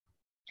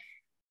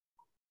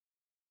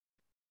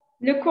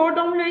Le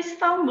Cordon Bleu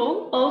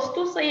İstanbul,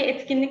 Ağustos ayı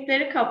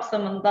etkinlikleri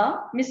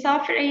kapsamında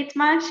misafir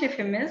eğitmen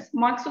şefimiz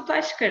Maksut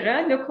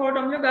Aşkar'ı Le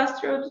Cordon Bleu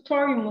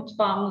Auditorium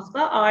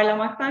mutfağımızda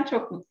ağırlamaktan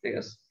çok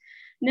mutluyuz.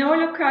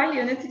 Neolokal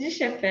yönetici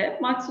şefi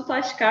Maksut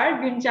Aşkar,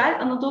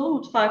 Güncel Anadolu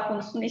mutfağı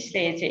konusunu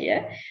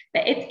işleyeceği ve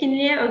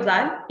etkinliğe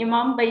özel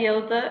İmam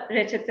Bayıldı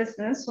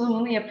reçetesinin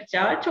sunumunu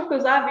yapacağı çok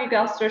özel bir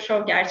gastro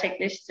show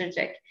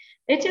gerçekleştirecek.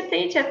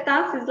 Reçeteyi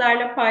chatten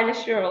sizlerle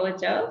paylaşıyor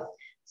olacağız.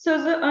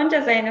 Sözü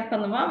önce Zeynep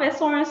Hanım'a ve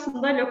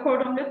sonrasında Le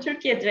Cordon Bleu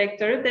Türkiye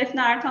Direktörü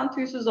Defne Ertan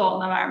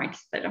Tüysüzoğlu'na vermek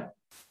isterim.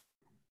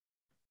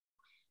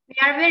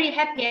 We are very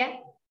happy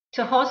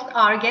to host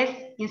our guest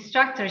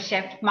instructor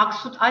chef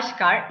Maksut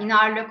Aşkar in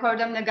our Le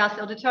Cordon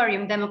Bleu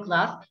Auditorium demo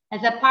class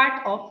as a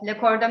part of Le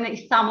Cordon Bleu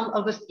İstanbul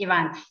August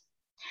event.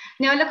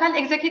 Neolocal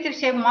Executive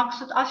Chef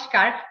Maksut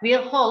Aşkar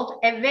will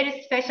hold a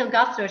very special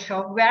gastro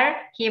show where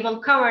he will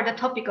cover the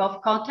topic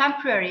of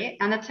contemporary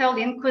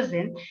Anatolian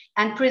cuisine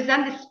and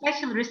present a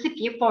special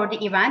recipe for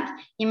the event,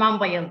 İmam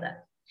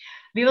Bayıldı.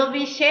 We will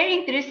be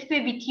sharing the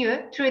recipe with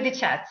you through the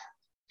chat.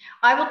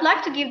 I would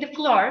like to give the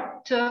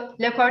floor to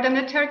Le Cordon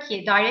Bleu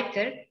Turkey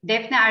Director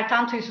Defne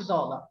Ertan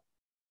Tüysüzoğlu.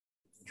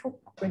 Çok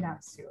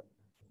önemsiyorum.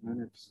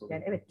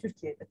 Yani evet,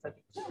 Türkiye'de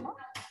tabii ki ama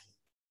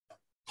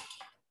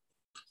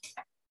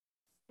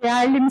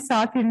değerli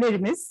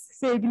misafirlerimiz,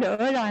 sevgili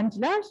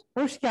öğrenciler,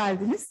 hoş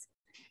geldiniz.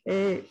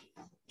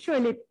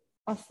 Şöyle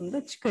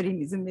aslında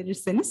çıkarayım izin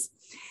verirseniz.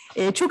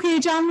 Çok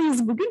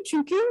heyecanlıyız bugün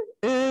çünkü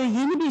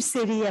yeni bir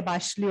seriye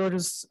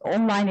başlıyoruz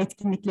online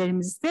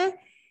etkinliklerimizde.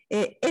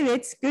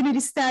 Evet, gönül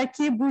ister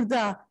ki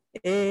burada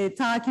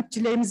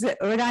takipçilerimizi,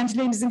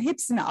 öğrencilerimizin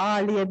hepsini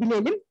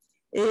ağırlayabilelim.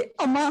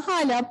 Ama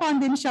hala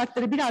pandemi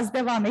şartları biraz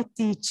devam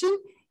ettiği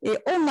için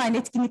online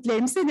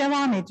etkinliklerimize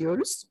devam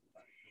ediyoruz.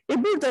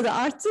 Ve burada da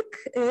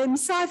artık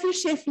misafir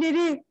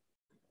şefleri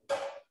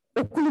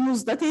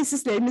okulumuzda,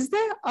 tesislerimizde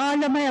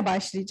ağırlamaya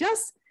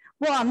başlayacağız.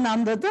 Bu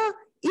anlamda da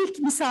ilk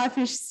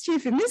misafir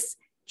şefimiz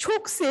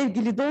çok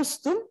sevgili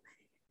dostum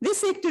ve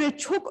sektöre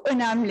çok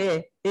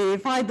önemli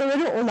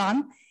faydaları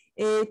olan,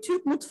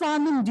 Türk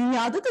mutfağının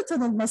dünyada da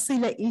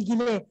tanınmasıyla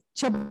ilgili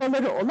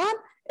çabaları olan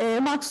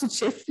Maksut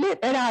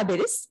Şef'le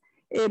beraberiz.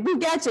 Bu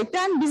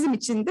gerçekten bizim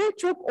için de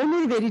çok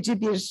onur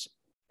verici bir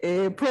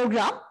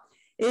program.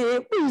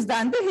 Bu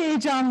yüzden de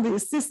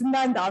heyecanlıyız.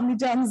 Sesinden de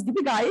anlayacağınız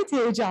gibi gayet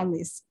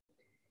heyecanlıyız.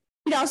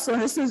 Biraz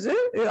sonra sözü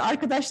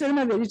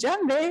arkadaşlarıma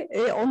vereceğim ve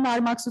onlar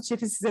Maksut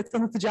Şef'i size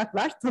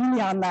tanıtacaklar,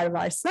 tanımayanlar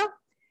varsa.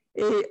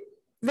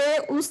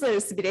 Ve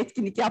uluslararası bir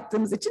etkinlik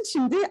yaptığımız için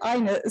şimdi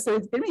aynı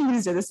söylediklerimi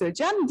İngilizce'de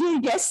söyleyeceğim. Dear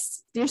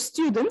guests, dear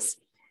students,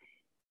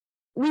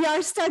 we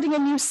are starting a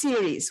new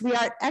series. We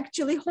are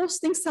actually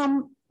hosting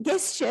some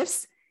guest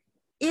chefs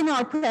in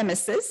our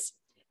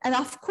premises. And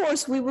of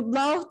course, we would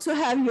love to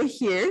have you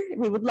here.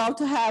 We would love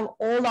to have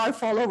all our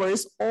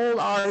followers, all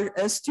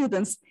our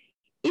students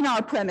in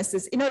our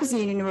premises in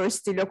Özyeğin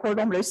University, Le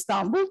Cordon Bleu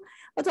İstanbul.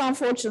 But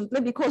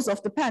unfortunately, because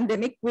of the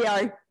pandemic, we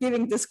are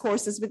giving these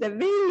courses with a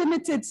very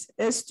limited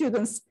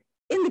students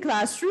in the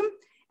classroom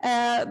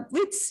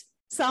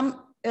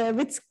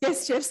with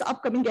guest chefs,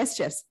 upcoming guest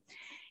chefs.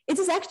 It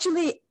is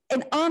actually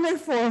an honor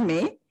for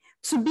me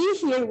to be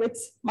here with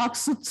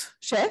Maksut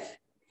Chef,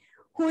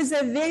 who is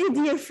a very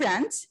dear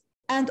friend.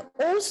 And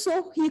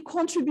also he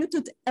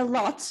contributed a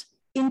lot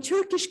in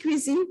Turkish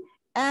cuisine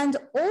and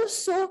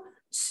also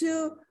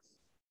to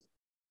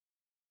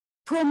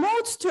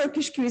promote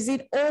Turkish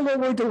cuisine all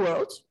over the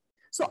world.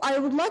 So I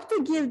would like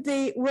to give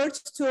the word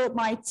to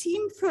my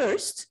team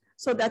first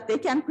so that they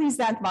can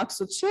present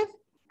Maksut Chef,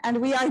 and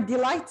we are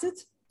delighted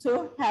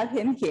to have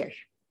him here.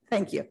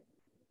 Thank you.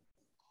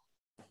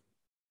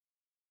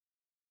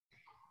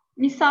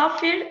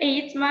 Misafir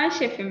eğitmen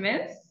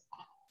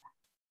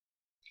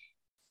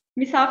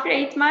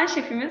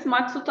şefimiz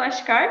Maksut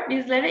Aşkar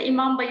bizlere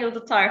İmam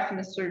Bayıldı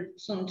tarifini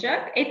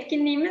sunacak.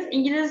 Etkinliğimiz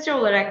İngilizce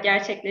olarak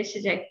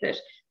gerçekleşecektir.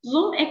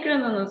 Zoom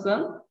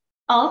ekranınızın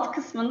alt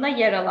kısmında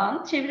yer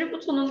alan çeviri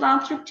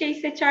butonundan Türkçeyi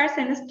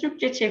seçerseniz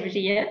Türkçe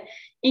çeviriyi,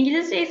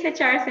 İngilizceyi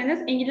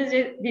seçerseniz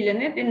İngilizce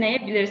dilini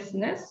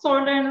dinleyebilirsiniz.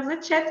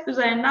 Sorularınızı chat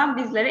üzerinden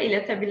bizlere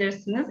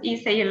iletebilirsiniz. İyi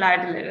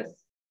seyirler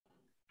dileriz.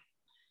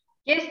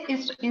 Guest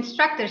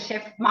instructor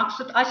chef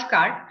Maksut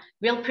Aşkar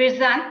will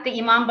present the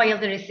İmam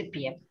Bayıldı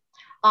recipe.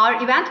 Our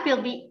event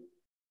will be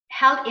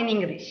held in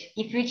English.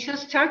 If you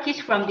choose Turkish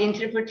from the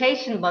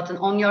interpretation button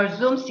on your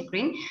Zoom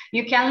screen,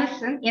 you can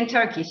listen in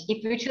Turkish.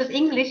 If you choose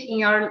English in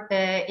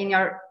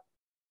your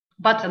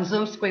button,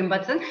 Zoom screen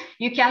button,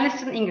 you can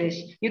listen English.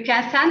 You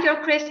can send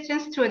your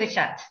questions through the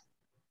chat.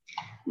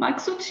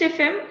 Maksut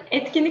Şef'im,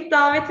 etkinlik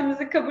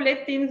davetimizi kabul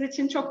ettiğiniz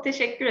için çok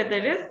teşekkür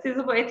ederiz.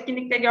 Sizi bu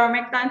etkinlikte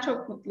görmekten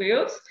çok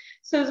mutluyuz.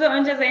 Sözü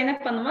önce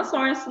Zeynep Hanım'a,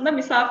 sonrasında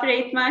misafir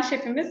eğitmen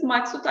şefimiz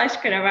Maksut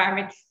Aşkar'a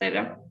vermek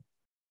isterim.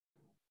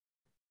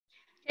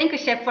 Thank you,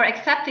 Chef, for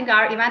accepting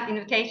our event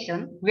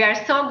invitation. We are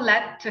so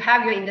glad to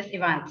have you in this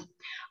event.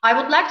 I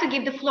would like to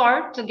give the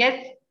floor to guest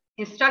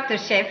instructor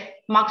chef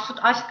Maksut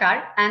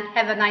Aşkar and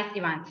have a nice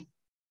event.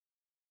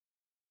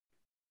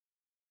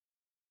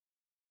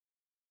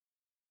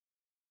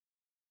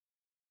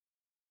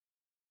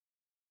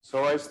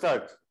 So I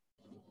start,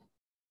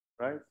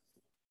 right?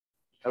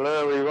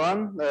 Hello,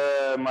 everyone.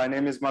 My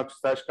name is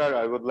Maksut Aşkar.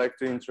 I would like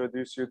to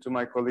introduce you to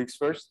my colleagues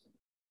first.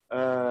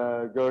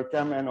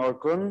 Görkem and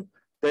Orkun.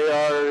 They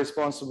are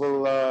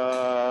responsible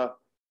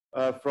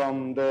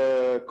from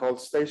the cold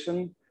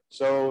station.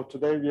 So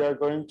today we are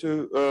going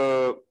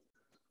to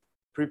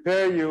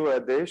prepare you a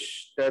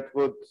dish that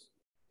would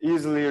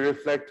easily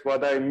reflect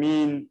what I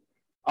mean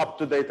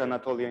up-to-date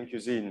Anatolian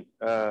cuisine.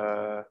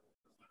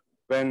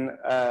 When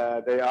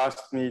they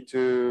asked me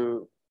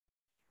to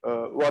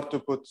what to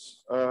put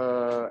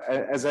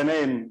as a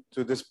name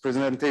to this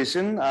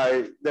presentation,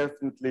 I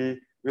definitely,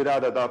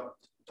 without a doubt,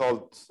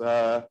 told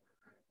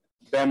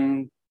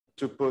them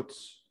to put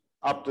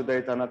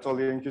up-to-date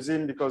Anatolian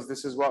cuisine because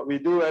this is what we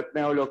do at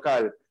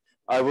Neolocal.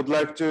 I would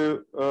like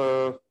to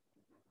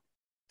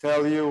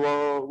tell you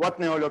what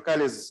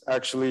Neolocal is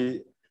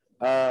actually.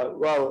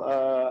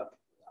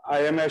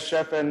 I am a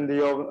chef and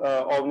the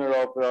owner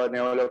of a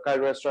Neolocal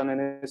restaurant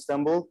in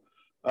Istanbul.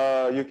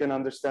 You can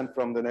understand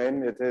from the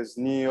name, it is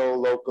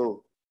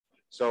neo-local.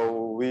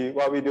 So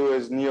what we do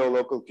is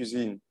neo-local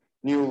cuisine,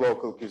 new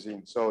local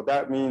cuisine. So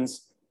that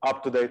means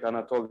up-to-date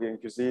Anatolian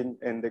cuisine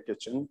in the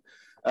kitchen.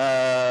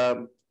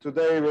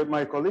 Today with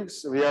my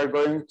colleagues, we are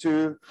going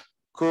to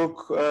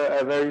cook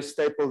a very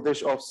staple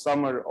dish of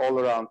summer all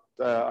around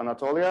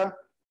Anatolia,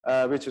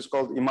 which is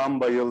called İmam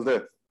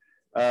Bayıldı.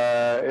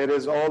 It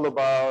is all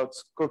about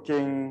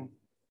cooking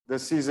the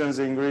season's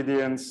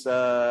ingredients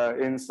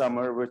in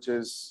summer, which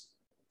is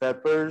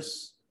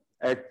peppers,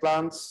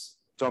 eggplants,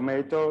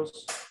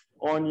 tomatoes,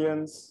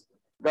 onions,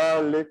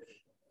 garlic,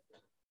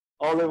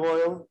 olive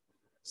oil,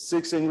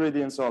 6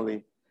 ingredients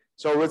only.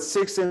 So with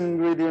 6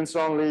 ingredients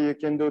only, you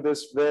can do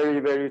this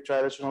very, very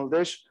traditional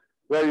dish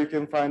where you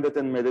can find it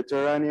in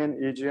Mediterranean,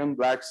 Aegean,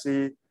 Black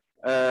Sea,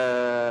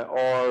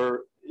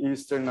 or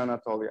Eastern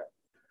Anatolia.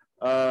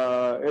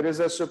 It is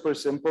a super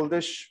simple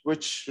dish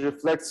which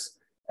reflects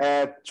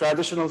a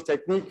traditional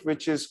technique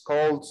which is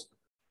called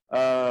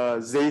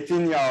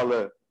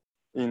zeytinyağlı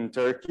in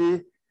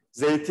Turkey.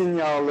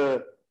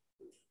 Zeytinyağlı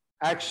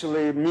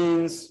actually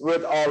means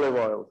with olive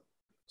oil.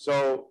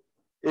 So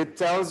it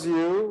tells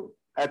you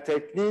a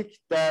technique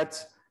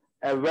that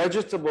a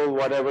vegetable,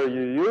 whatever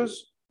you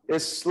use,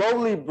 is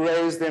slowly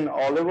braised in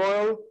olive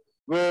oil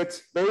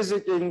with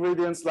basic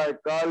ingredients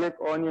like garlic,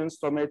 onions,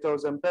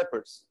 tomatoes, and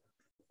peppers.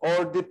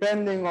 Or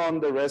depending on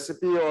the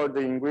recipe or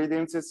the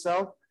ingredients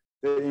itself,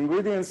 the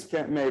ingredients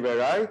may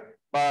vary,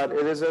 but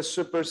it is a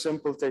super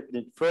simple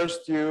technique.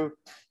 First, you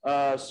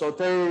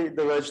saute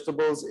the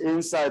vegetables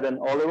inside an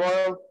olive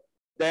oil,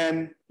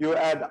 then you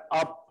add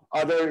up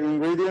other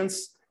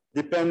ingredients.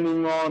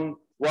 Depending on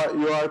what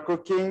you are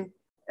cooking,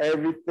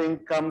 everything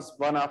comes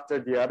one after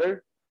the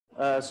other,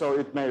 so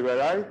it may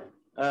vary.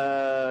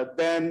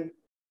 Then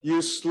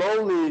you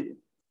slowly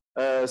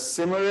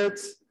simmer it,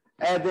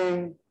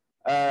 adding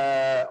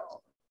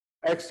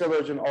extra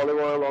virgin olive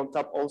oil on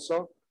top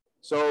also.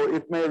 So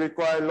it may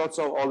require lots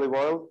of olive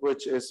oil,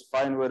 which is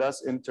fine with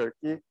us in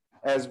Turkey,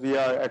 as we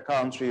are a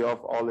country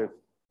of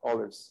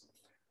olives.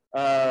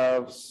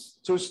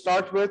 To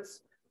start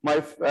with,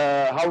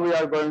 how we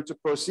are going to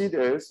proceed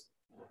is,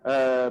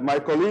 my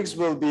colleagues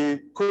will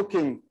be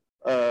cooking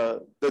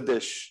the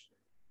dish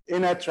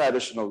in a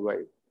traditional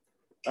way.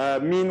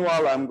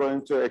 Meanwhile, I'm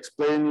going to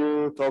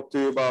talk to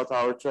you about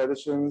our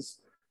traditions,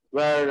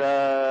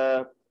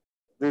 where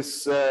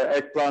this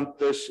eggplant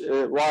dish,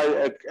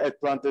 why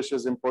eggplant dish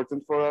is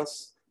important for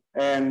us,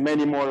 and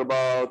many more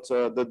about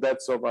the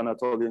depths of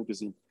Anatolian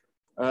cuisine.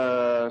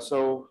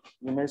 So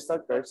you may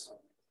start, guys.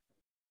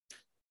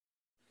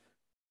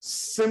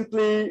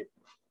 Simply,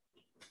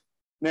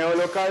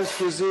 Neolocal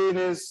cuisine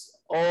is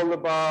all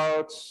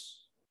about,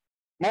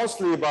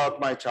 mostly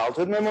about my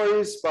childhood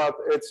memories, but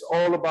it's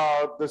all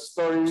about the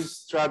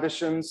stories,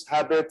 traditions,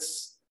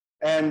 habits,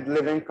 and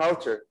living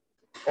culture,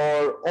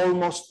 or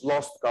almost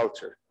lost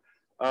culture.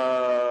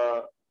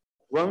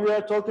 When we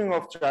are talking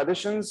of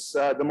traditions,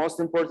 the most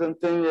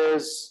important thing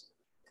is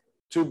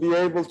to be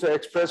able to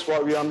express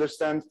what we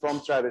understand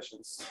from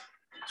traditions.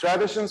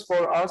 Traditions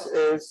for us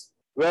is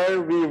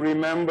where we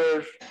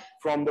remember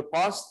from the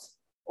past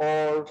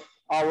or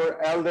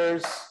our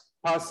elders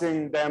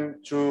passing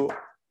them to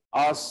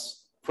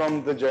us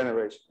from the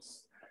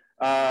generations.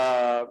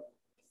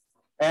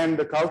 And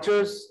the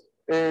cultures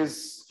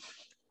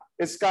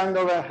it's kind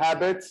of a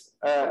habit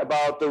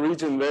about the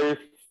region,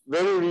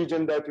 very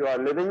region that you are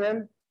living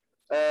in,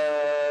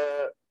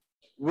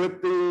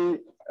 with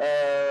the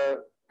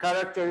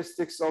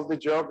characteristics of the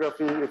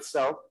geography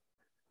itself.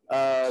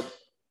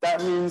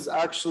 That means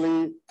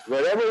actually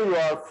wherever you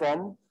are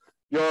from,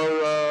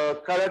 your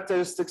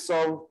characteristics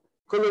of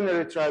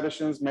culinary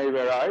traditions may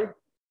vary.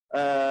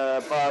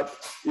 But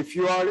if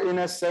you are in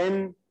a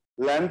same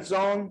land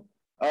zone,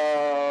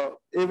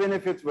 even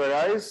if it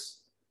varies,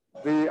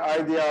 the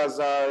ideas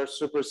are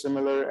super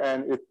similar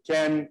and it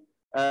can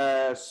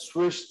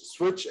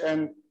switch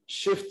and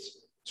shift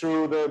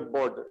through the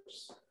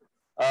borders.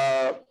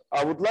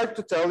 I would like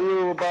to tell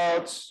you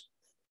about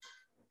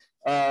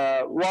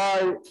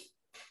why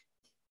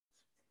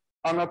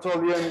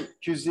Anatolian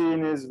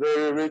cuisine is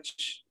very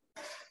rich,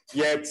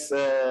 yet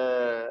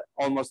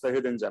almost a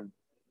hidden gem.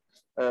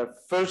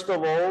 First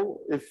of all,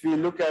 if we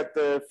look at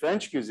the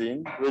French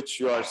cuisine, which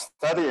you are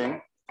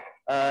studying,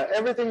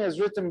 everything is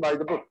written by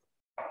the book.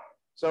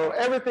 So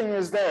everything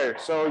is there.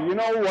 So you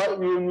know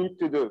what you need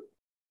to do.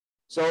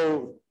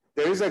 So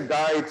there is a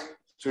guide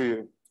to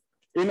you.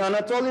 In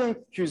Anatolian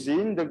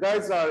cuisine, the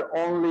guides are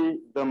only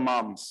the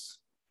moms.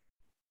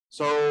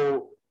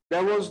 So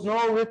there was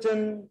no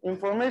written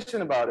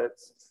information about it.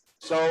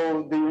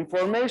 So the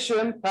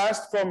information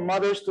passed from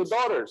mothers to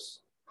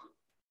daughters,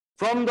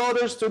 from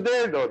daughters to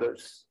their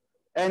daughters,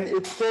 and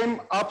it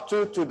came up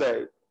to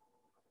today.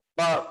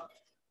 But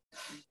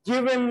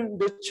given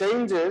the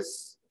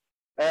changes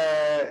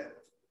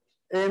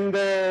in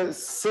the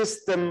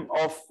system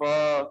of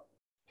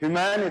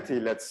humanity,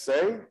 let's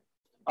say,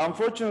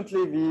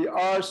 unfortunately, we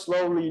are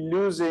slowly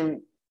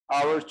losing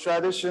our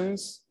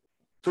traditions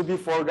to be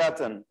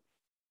forgotten.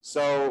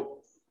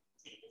 So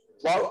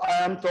what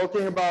I am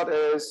talking about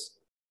is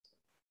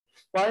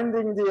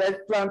finding the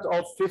eggplant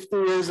of 50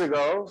 years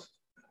ago,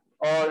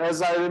 or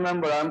as I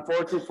remember, I'm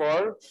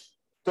 44,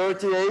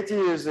 38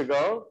 years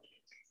ago,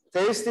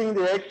 tasting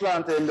the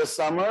eggplant in the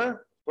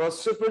summer was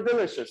super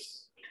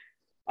delicious.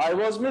 I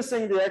was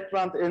missing the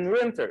eggplant in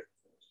winter.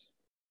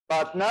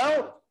 But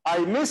now I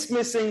miss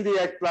missing the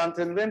eggplant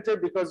in winter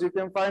because you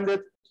can find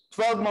it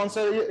 12 months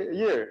a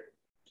year.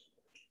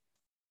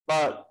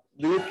 But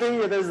do you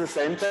think it is the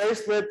same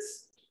taste with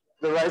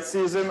the right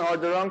season or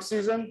the wrong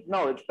season?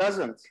 No, it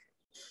doesn't.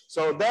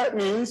 So that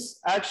means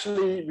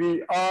actually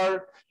we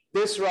are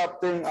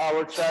disrupting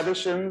our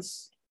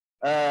traditions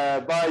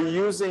by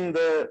using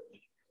the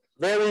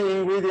very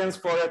ingredients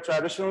for a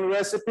traditional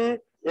recipe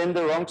in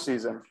the wrong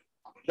season.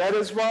 That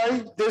is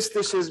why this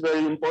dish is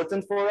very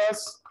important for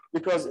us,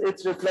 because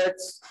it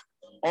reflects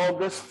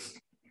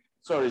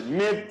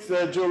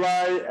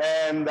mid-July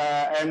and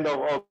end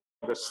of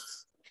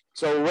August.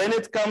 So when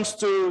it comes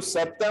to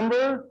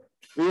September,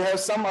 we have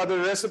some other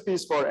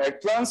recipes for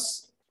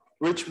eggplants,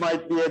 which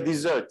might be a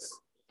dessert,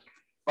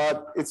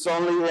 but it's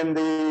only in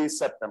the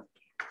September.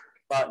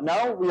 But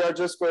now we are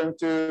just going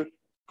to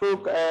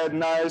cook a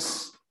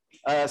nice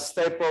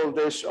staple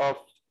dish of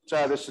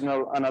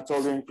traditional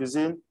Anatolian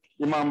cuisine,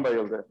 İmam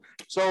Bayıldı.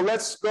 So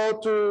let's go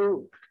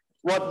to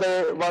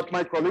what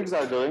my colleagues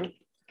are doing.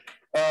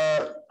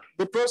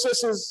 The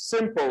process is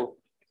simple.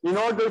 In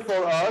order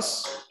for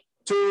us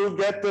to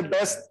get the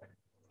best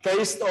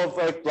taste of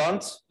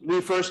eggplant,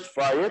 we first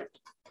fry it.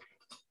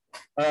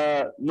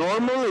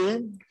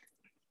 Normally,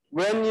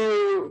 when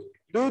you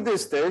do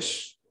this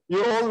dish,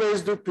 you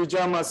always do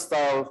pajama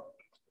style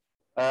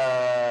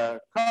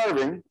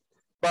carving,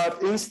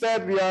 but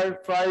instead we are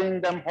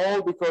frying them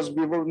whole because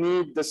we will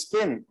need the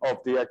skin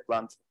of the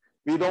eggplant.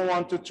 We don't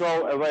want to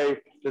throw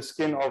away the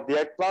skin of the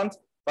eggplant,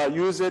 but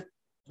use it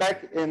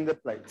back in the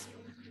plate.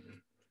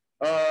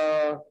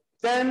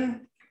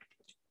 Then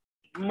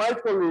my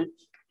colleague,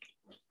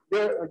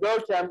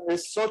 Görkem,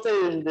 is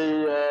sauteing the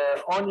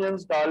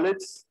onions,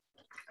 garlics,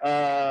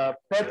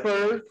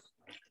 pepper,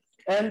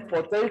 and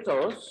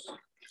potatoes.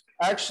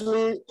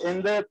 Actually,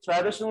 in the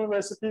traditional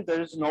recipe,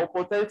 there is no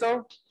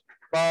potato,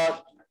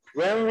 but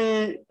when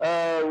we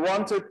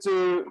wanted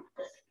to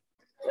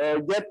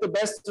get the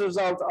best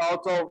result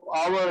out of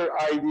our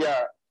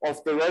idea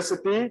of the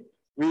recipe,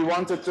 we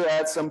wanted to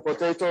add some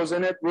potatoes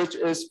in it, which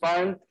is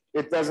fine.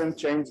 It doesn't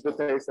change the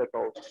taste at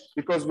all,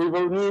 because we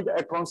will need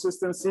a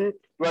consistency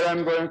where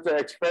I'm going to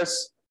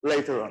express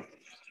later on.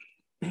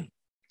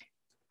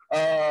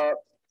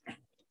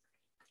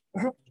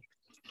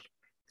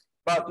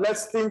 But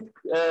let's think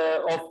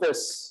of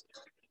this.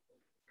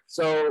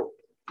 So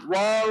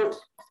while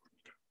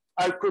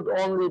I could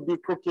only be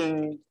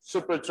cooking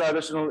super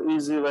traditional,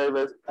 easy way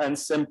and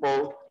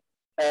simple,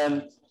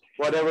 and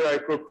whatever I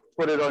cook,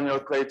 put it on your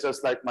plate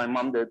just like my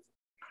mom did.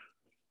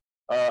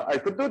 I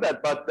could do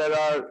that, but there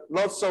are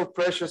lots of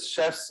precious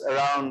chefs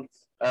around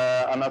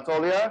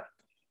Anatolia,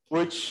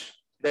 which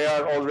they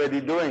are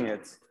already doing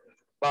it.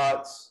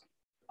 But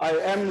I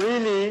am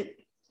really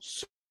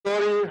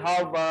sorry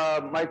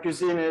how my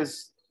cuisine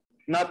is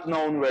not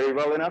known very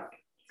well enough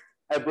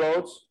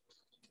abroad,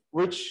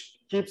 which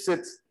keeps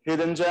it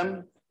hidden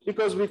gem,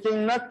 because we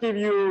cannot give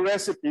you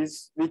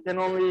recipes, we can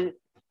only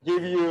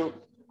give you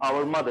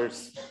our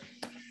mothers.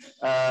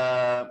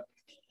 The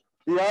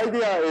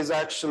idea is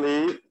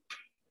actually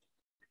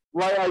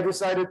why I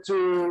decided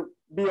to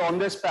be on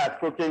this path,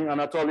 cooking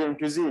Anatolian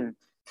cuisine,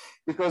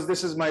 because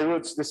this is my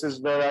roots, this is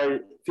where I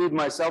feed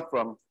myself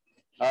from.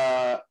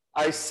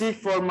 I seek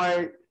for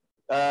my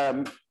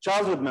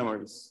childhood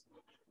memories.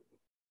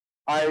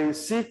 I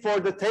seek for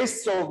the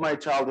tastes of my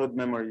childhood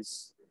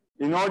memories.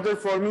 In order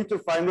for me to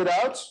find it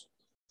out,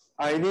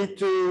 I need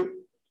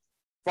to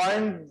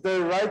find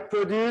the right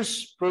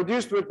produce,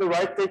 produced with the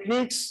right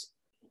techniques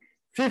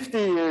 50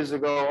 years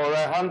ago or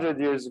 100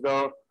 years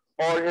ago,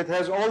 or it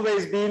has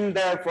always been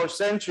there for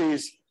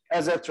centuries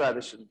as a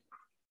tradition.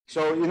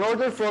 So in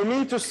order for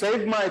me to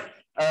save my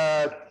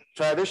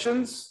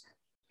traditions,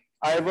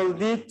 I will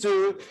need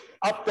to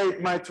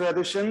update my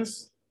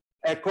traditions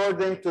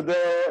according to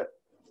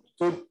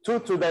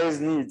today's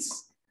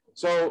needs.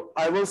 So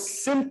I will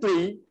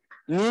simply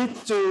need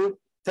to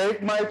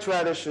take my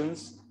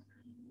traditions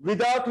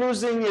without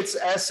losing its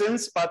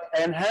essence, but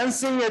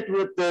enhancing it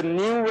with the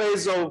new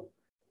ways of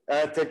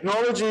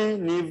technology,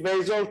 new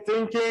ways of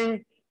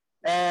thinking,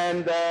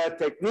 and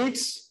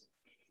techniques,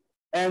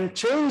 and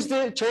change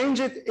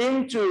it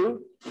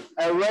into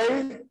a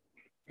way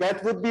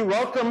that would be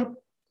welcomed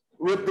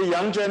with the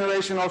young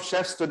generation of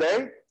chefs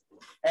today,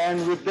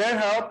 and with their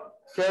help,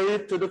 carry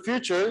it to the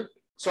future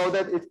so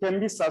that it can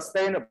be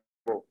sustainable.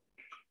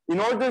 In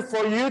order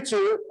for you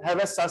to have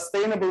a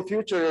sustainable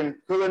future in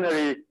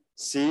culinary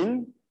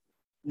scene,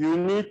 you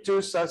need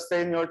to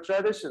sustain your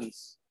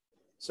traditions.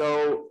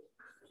 So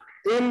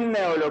in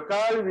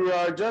Neolocal, we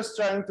are just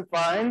trying to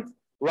find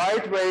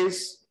right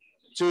ways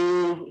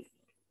to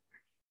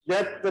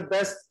get the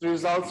best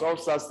results of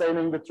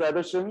sustaining the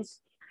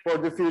traditions for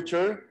the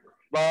future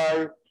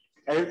by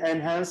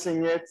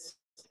enhancing it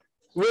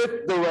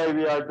with the way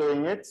we are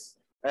doing it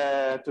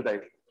today.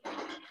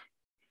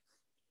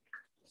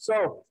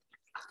 So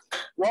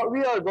what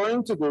we are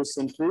going to do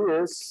simply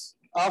is,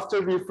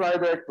 after we fry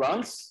the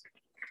eggplants,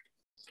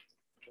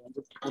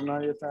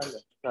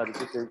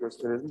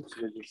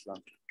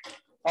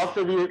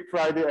 after we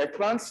fry the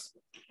eggplants,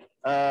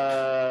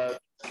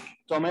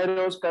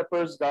 tomatoes,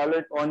 peppers,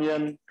 garlic,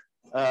 onion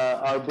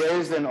are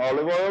braised in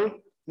olive oil.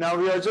 Now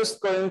we are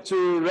just going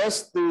to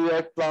rest the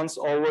eggplants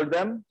over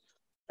them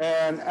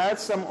and add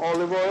some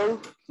olive oil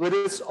with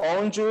its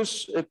own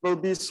juice. It will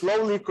be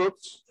slowly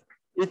cooked.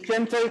 It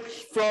can take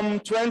from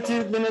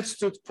 20 minutes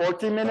to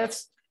 40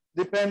 minutes,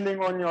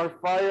 depending on your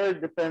fire,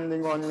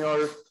 depending on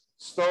your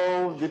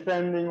stove,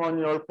 depending on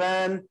your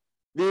pan.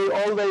 We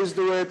always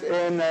do it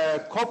in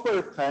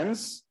copper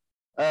pans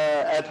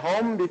at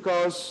home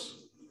because,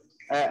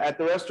 at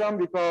the restaurant,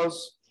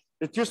 because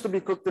it used to be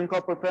cooked in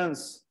copper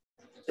pans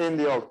in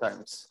the old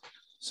times.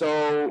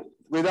 So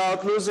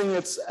without losing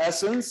its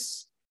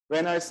essence,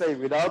 when I say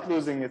without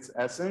losing its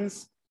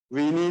essence,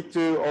 we need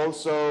to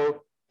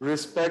also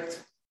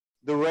respect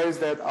the ways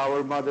that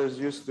our mothers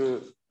used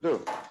to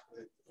do.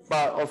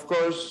 But of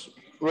course,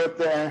 with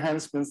the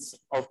enhancements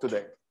of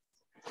today.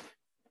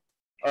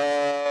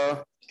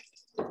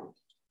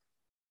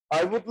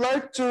 I would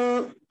like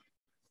to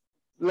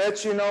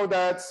let you know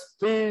that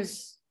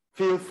please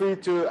feel free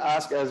to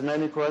ask as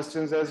many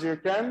questions as you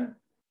can,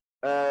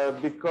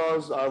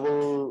 because I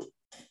will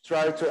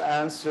try to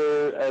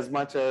answer as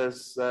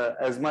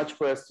much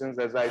questions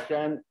as I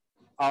can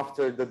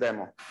after the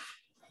demo.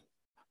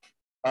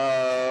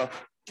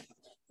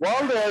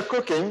 While they are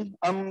cooking,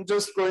 I'm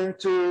just going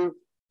to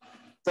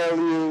tell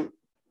you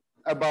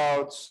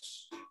about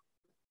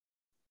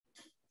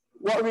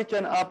what we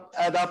can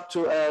add up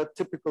to a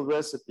typical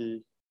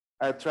recipe,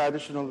 a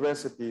traditional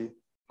recipe,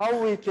 how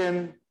we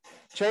can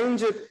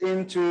change it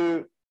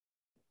into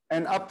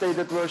an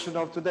updated version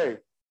of today.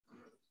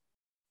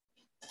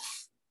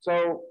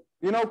 So,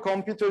 you know,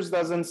 computers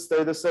doesn't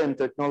stay the same,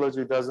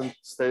 technology doesn't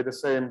stay the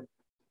same.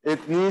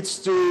 It needs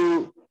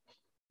to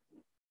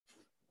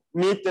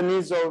meet the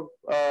needs of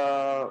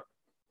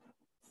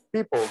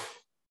people.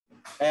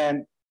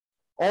 And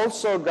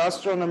also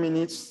gastronomy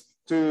needs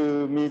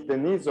to meet the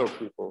needs of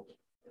people,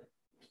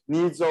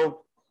 needs of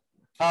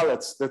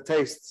palates, the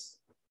tastes.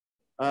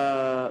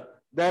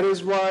 That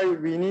is why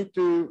we need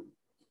to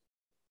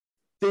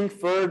think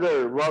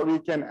further what we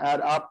can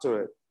add up to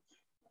it.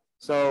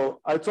 So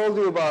I told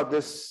you about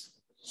this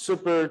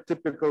super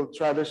typical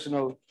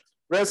traditional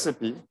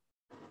recipe.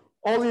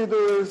 All you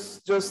do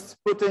is just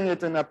putting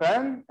it in a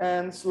pan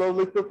and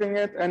slowly cooking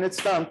it, and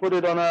it's done. Put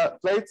it on a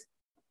plate,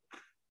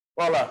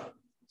 voila.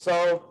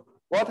 So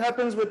what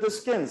happens with the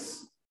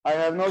skins? I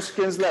have no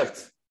skins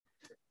left.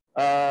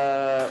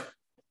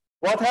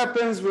 What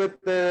happens with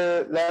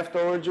the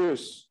leftover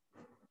juice?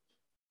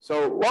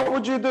 So what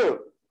would you do?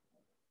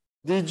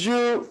 Did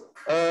you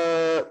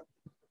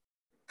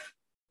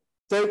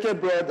take a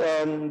bread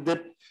and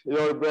dip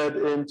your bread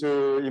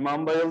into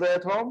İmam Bayıldı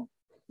at home?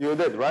 You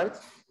did, right?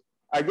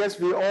 I guess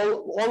we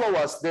all of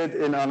us did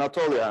in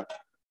Anatolia.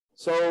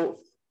 So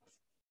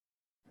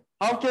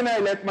how can I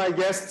let my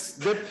guests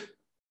dip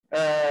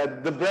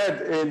the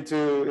bread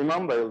into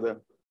İmam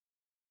Bayıldı?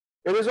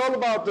 It is all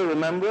about the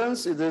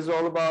remembrance. It is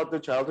all about the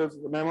childhood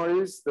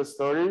memories, the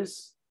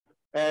stories.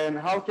 And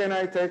how can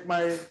I take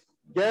my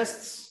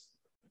guests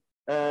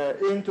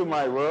into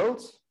my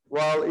world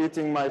while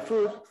eating my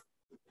food?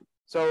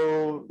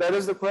 So that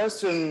is the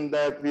question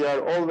that we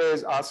are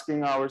always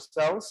asking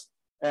ourselves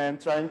and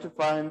trying to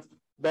find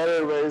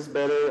better ways,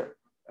 better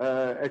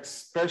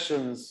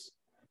expressions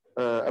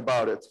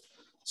about it.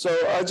 So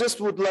I just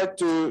would like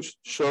to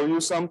show you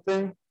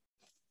something.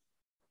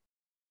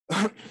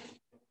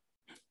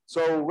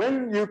 So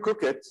when you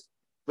cook it,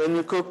 when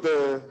you cook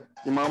the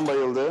İmam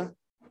Bayıldı,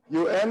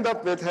 you end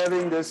up with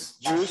having this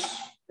juice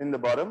in the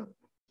bottom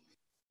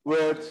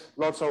with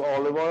lots of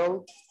olive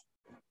oil,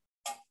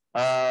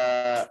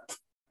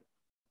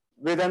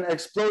 with an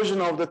explosion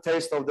of the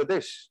taste of the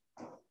dish.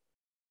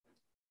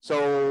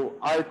 So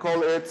I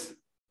call it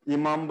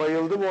İmam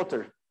Bayıldı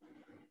water.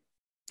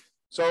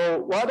 So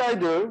what I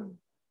do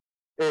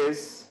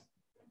is,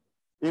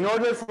 in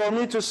order for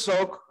me to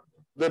soak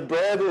the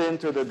bread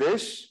into the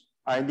dish,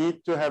 I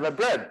need to have a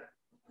bread.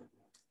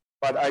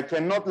 But I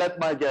cannot let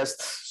my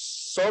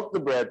guests soak the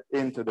bread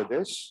into the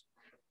dish.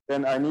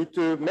 Then I need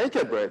to make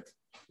a bread.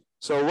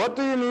 So what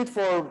do you need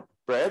for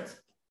bread?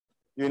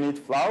 You need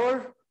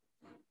flour,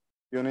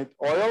 you need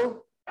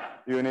oil,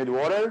 you need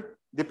water,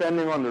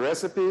 depending on the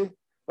recipe.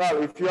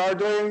 Well, if you are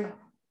doing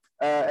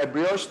a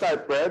brioche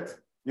type bread,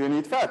 you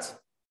need fat.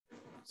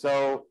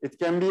 So it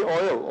can be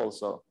oil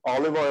also,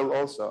 olive oil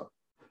also.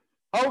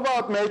 How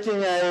about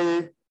making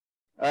a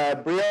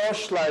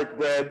brioche-like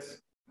bread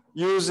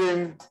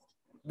using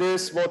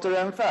this water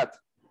and fat?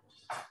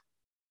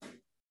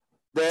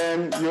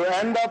 Then you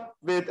end up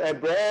with a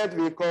bread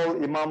we call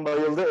İmam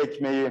Bayıldı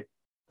ekmeği.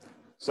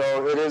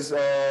 So it is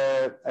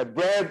a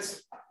bread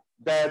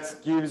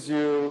that gives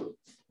you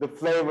the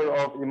flavor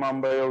of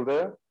İmam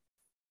Bayıldı.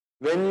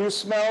 When you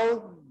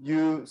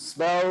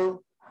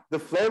smell the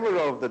flavor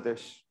of the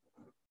dish.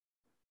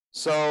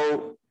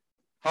 So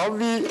how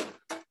we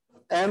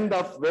end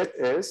up with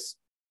is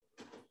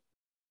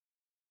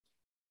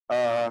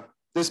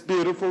this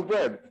beautiful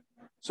bread.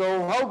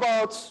 So how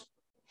about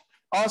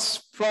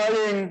us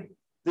frying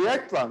the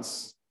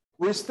eggplants?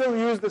 We still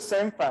use the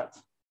same fat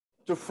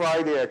to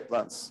fry the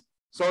eggplants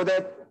so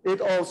that it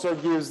also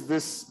gives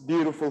this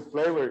beautiful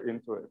flavor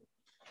into it.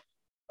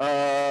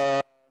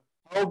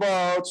 How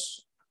about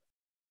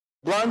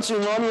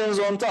blanching onions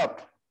on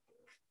top?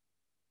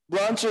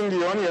 Blanching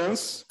the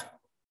onions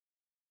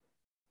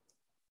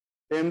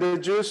in the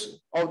juice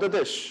of the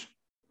dish.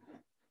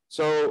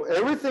 So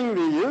everything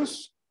we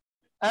use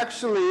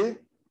actually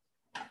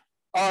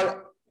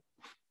are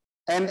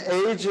an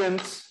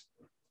agent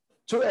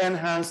to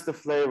enhance the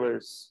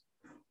flavors,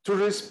 to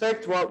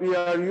respect what we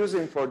are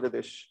using for the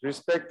dish,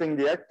 respecting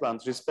the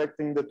eggplant,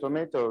 respecting the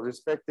tomato,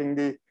 respecting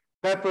the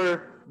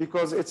pepper,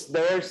 because it's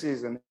their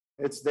season,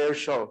 it's their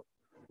show.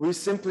 We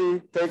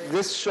simply take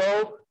this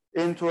show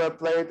into a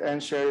plate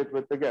and share it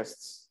with the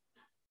guests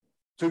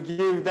to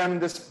give them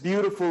this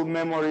beautiful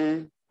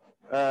memory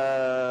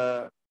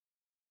of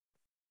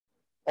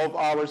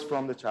ours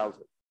from the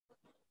childhood.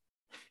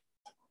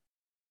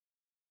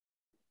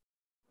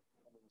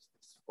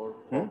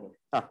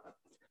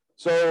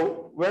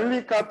 So when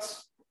we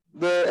cut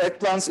the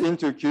eggplants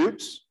into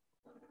cubes,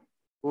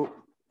 bu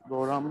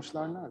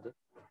doğranmışlar nerede?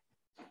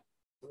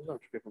 Burada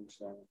küp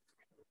yapılmışlar.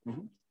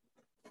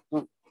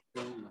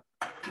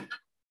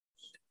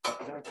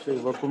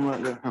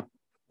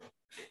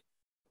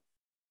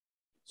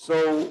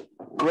 So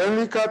when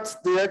we cut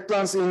the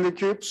eggplants in the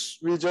cubes,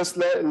 we just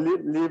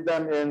leave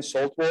them in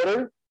salt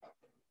water,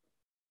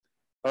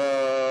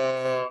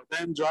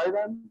 then dry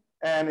them,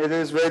 and it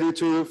is ready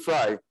to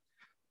fry.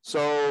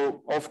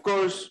 So of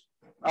course,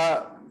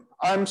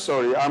 I'm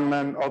sorry, I'm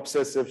an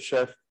obsessive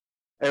chef.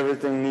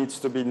 Everything needs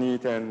to be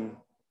neat and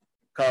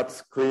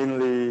cut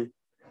cleanly.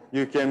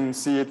 You can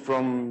see it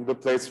from the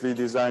plates we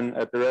design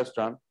at the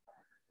restaurant.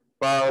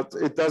 But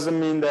it doesn't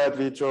mean that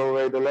we throw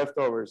away the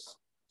leftovers.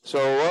 So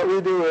what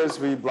we do is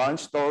we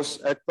blanch those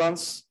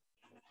eggplants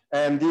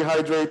and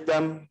dehydrate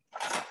them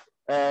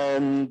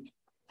and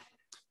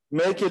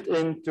make it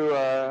into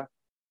a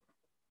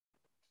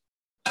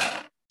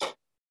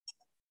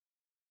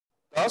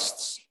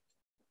dusts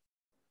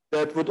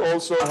that would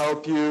also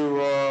help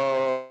you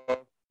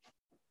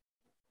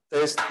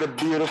taste the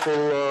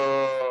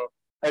beautiful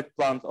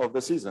eggplant of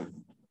the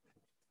season.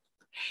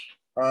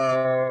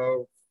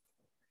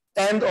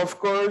 And of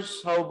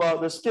course, how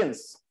about the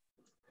skins?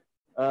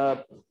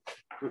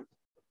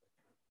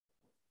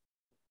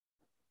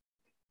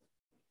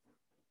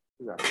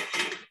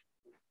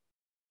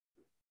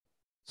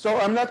 So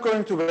I'm not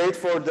going to wait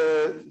for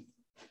the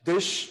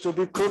dish to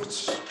be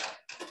cooked,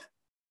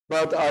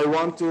 but I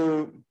want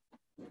to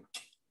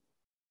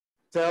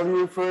tell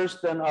you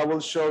first, and I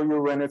will show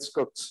you when it's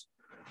cooked.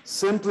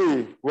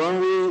 Simply, when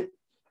we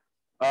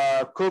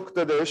cook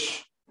the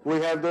dish, we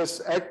have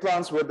this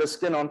eggplants with the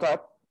skin on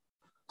top.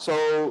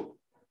 So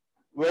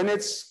when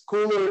it's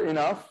cooler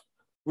enough,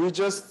 we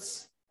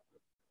just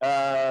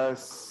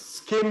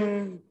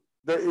skim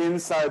the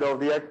inside of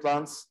the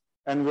eggplants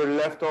and we're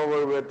left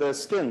over with the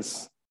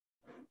skins,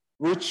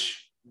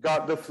 which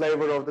got the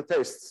flavor of the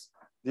tastes,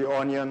 the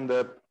onion,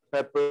 the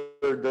pepper,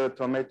 the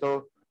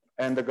tomato,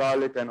 and the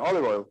garlic and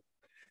olive oil.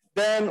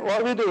 Then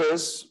what we do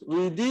is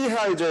we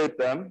dehydrate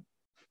them,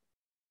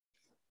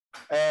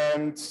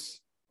 and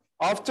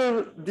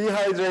after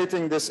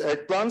dehydrating these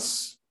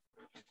eggplants,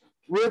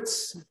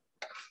 with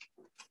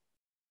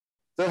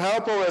the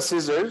help of a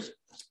scissors,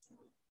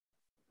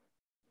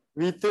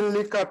 we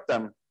thinly cut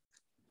them.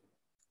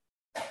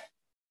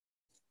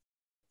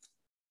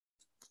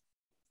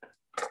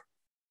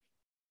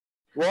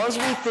 Once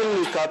we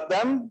thinly cut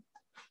them,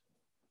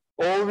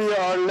 all we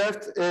are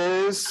left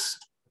is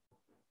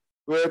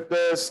with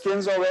the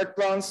skins of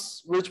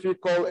eggplants, which we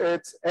call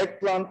it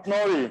eggplant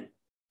nori,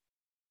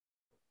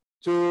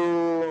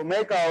 to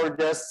make our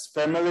guests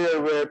familiar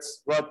with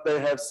what they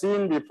have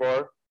seen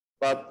before,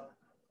 but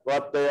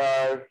what they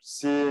are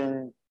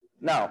seeing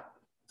now.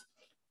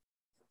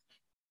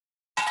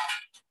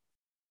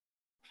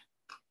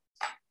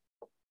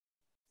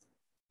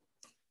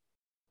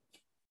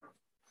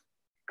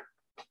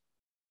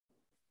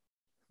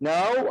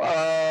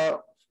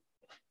 Now,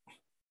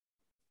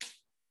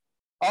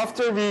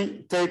 after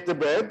we take the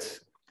bread,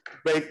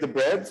 bake the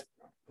bread,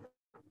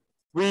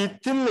 we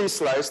thinly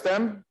slice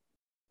them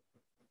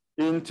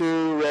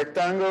into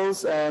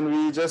rectangles and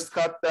we just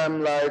cut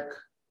them like,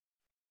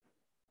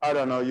 I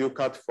don't know, you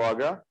cut foie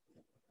gras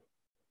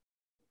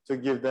to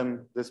give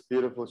them this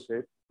beautiful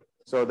shape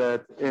so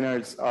that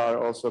innards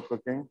are also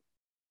cooking.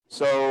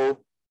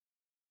 So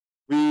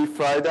we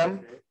fry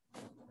them.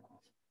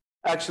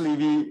 Actually,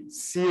 we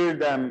sear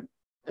them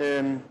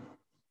in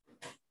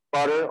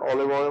butter,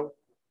 olive oil.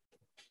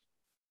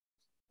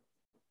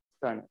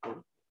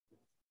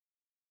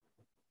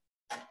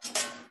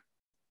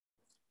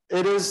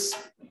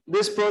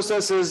 This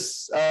process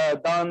is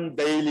done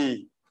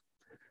daily.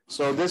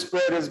 So this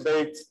bread is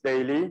baked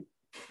daily.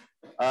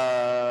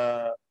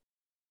 The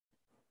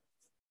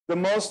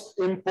most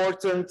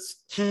important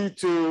key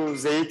to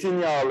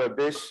zeytinyağlı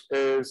dish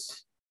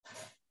is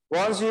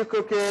once you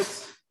cook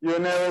it, you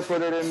never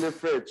put it in the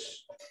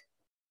fridge.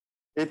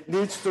 It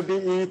needs to be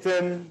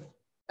eaten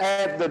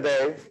at the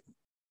day,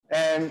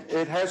 and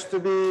it has to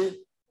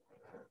be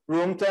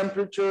room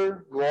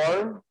temperature,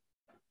 warm.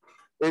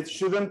 It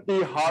shouldn't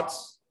be hot.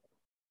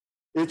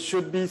 It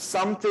should be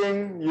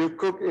something you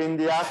cook in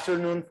the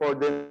afternoon for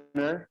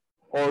dinner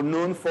or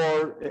noon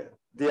for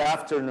the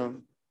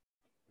afternoon.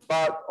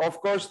 But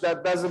of course,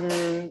 that doesn't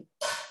mean,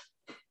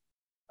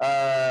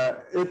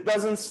 it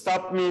doesn't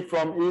stop me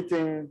from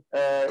eating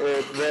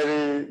it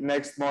very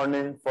next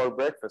morning for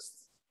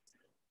breakfast.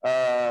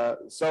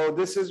 So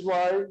this is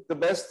why the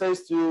best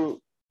taste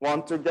you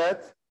want to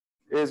get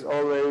is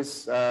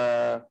always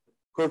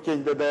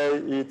cooking the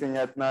day, eating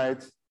at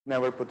night,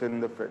 never put it in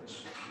the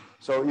fridge.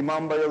 So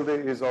İmam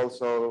Bayıldı is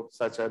also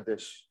such a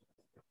dish.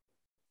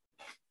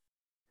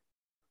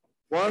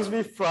 Once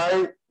we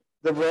fry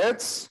the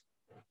breads,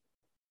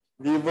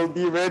 we will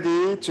be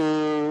ready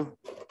to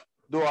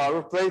do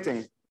our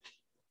plating.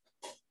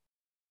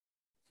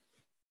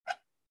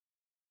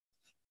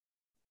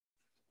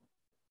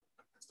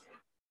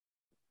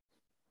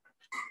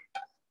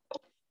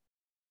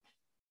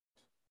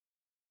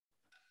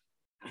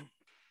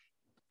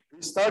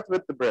 We start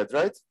with the bread,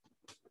 right?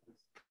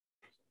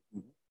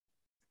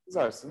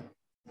 Kızarsın.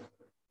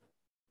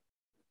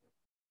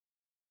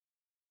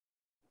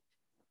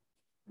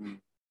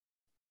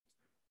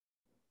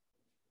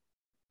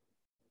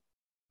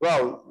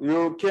 Well,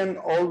 you can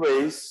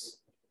always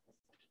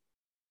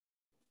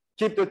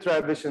keep the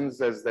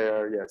traditions as they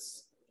are,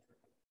 yes.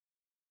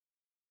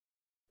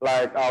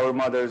 Like our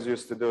mothers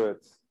used to do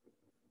it.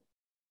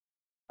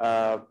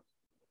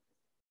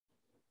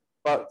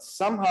 But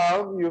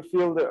somehow you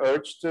feel the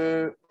urge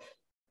to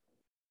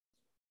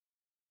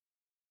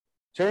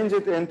change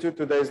it into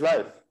today's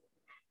life.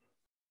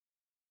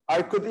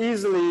 I could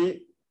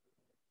easily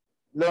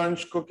learn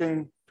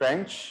cooking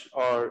French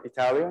or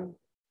Italian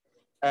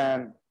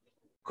and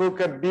cook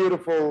a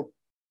beautiful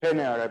penne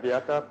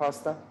arrabbiata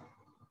pasta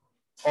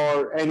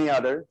or any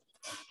other.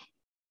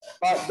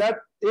 But that,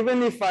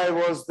 even if I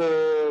was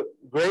the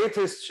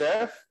greatest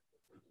chef,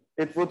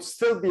 it would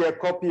still be a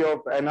copy of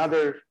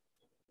another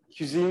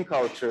cuisine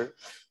culture,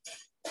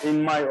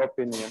 in my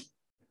opinion.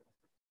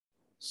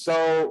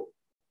 So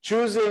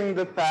choosing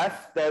the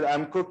path that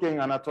I'm cooking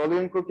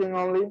Anatolian cooking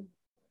only,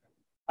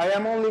 I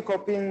am only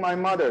copying my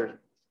mother,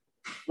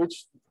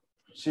 which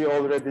she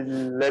already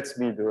lets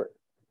me do it.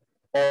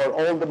 Or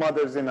all the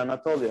mothers in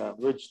Anatolia,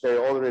 which they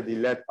already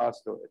let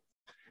us do it.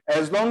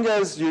 As long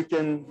as you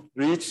can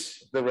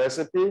reach the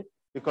recipe,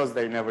 because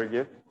they never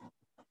give.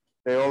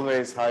 They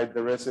always hide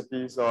the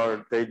recipes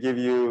or they give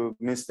you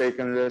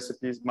mistaken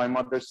recipes. My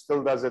mother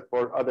still does it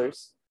for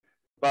others.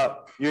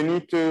 But you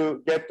need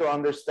to get to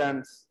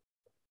understand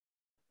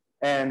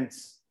and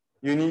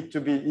you need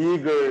to be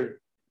eager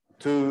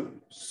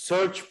to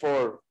search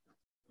for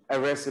a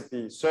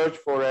recipe, search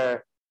for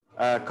a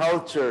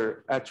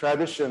culture, a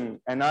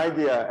tradition, an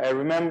idea, a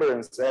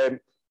remembrance, a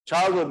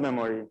childhood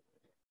memory.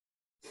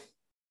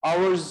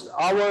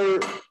 Our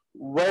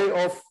way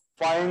of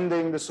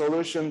finding the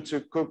solution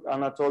to cook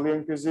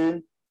Anatolian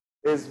cuisine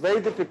is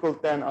very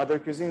difficult than other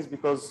cuisines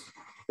because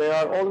they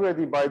are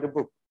already by the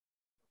book.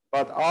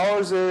 But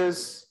ours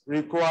is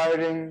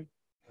requiring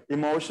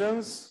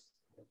emotions,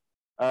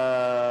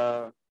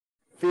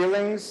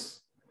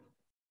 feelings.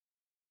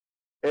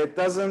 It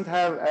doesn't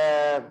have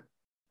a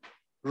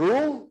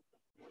rule.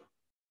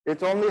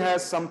 It only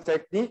has some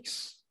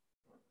techniques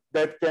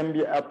that can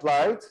be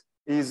applied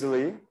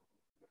easily.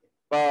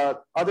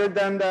 But other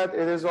than that,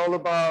 it is all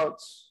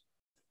about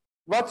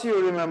what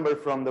you remember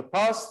from the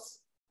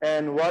past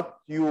and what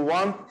you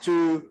want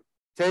to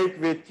take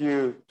with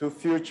you to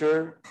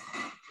future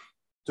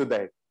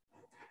today.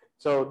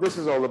 So this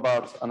is all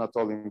about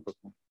Anatolian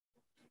cooking.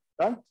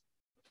 Done?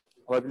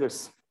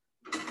 Alabiliriz.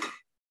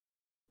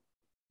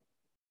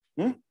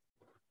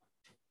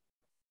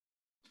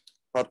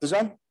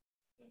 Patlıcan?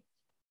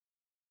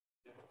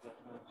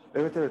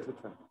 Evet, evet,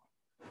 lütfen.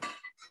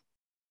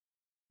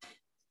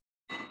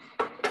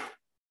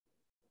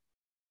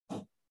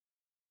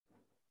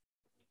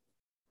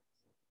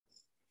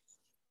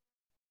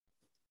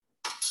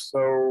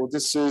 So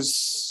this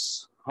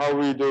is how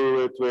we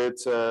do it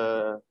with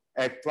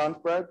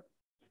eggplant bread,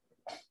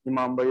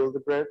 İmam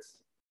Bayıldı bread.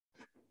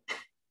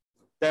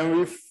 Then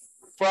we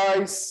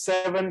fry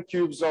 7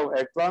 cubes of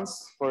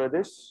eggplants for a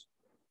dish.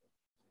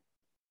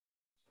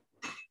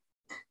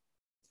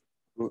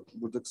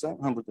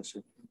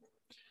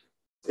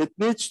 It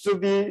needs to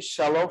be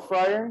shallow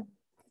frying.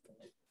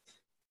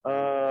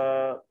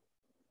 Well,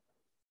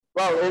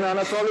 in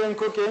Anatolian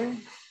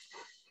cooking,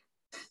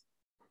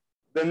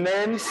 the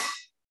names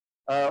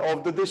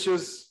of the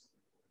dishes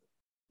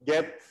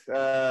get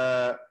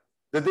their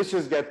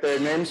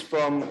names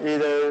from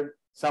either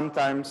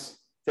sometimes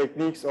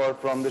techniques or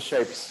from the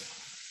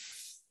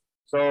shapes.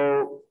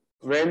 So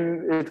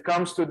when it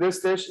comes to this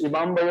dish,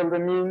 İmam Bayıldı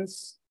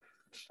means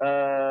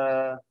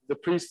the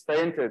priest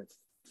fainted.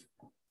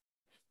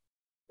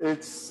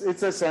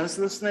 It's a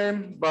senseless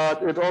name,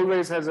 but it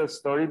always has a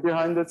story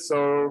behind it.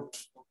 So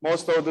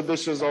most of the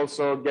dishes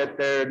also get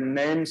their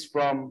names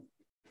from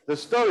the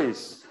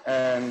stories,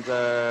 and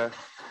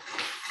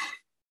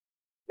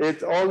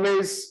it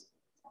always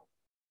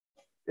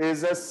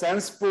is a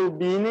sensible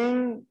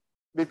meaning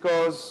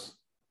because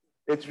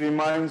it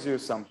reminds you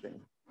something.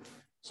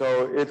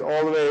 So it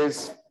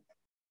always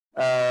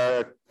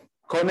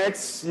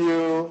connects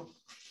you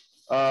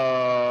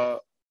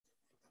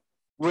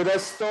with a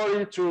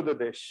story through the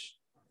dish.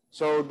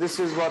 So this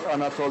is what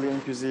Anatolian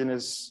cuisine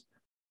is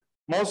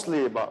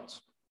mostly about.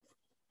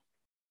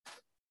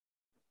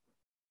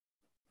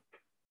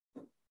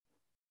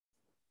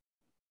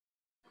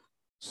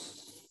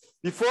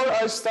 Before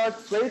I start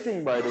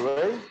plating, by the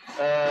way,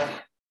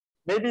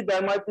 maybe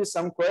there might be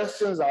some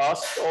questions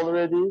asked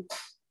already,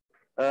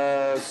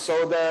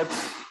 so that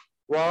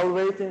while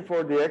waiting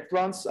for the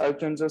eggplants, I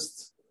can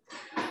just...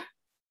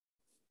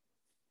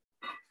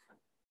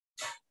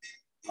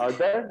 Are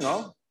there?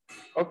 No?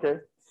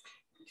 Okay.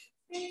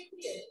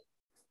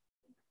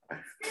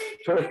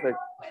 Perfect.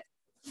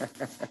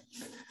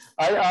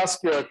 I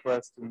ask you a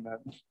question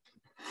then.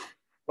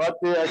 What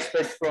do you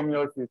expect from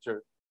your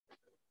future?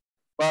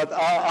 But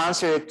I'll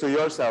answer it to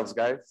yourselves,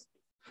 guys.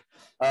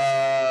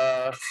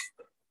 Yeah,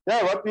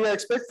 what do you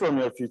expect from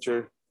your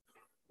future?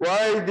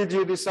 Why did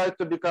you decide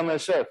to become a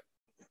chef?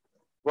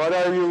 What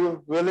are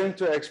you willing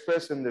to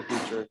express in the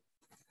future?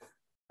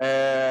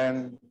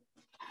 And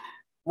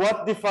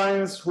what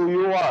defines who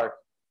you are?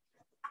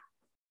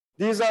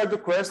 These are the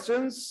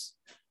questions,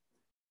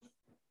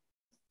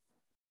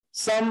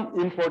 some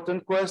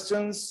important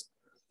questions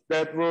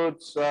that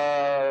would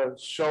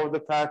show the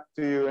path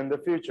to you in the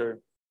future.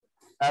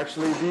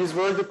 Actually, these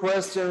were the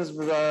questions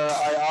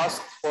I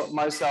asked for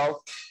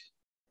myself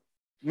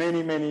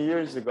many, many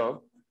years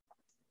ago.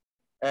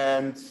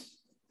 And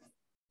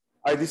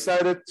I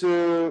decided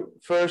to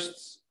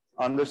first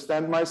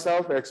understand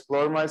myself,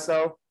 explore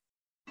myself,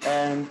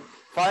 and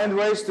find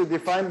ways to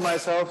define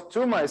myself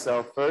to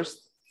myself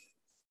first.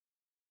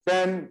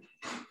 Then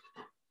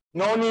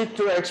no need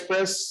to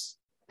express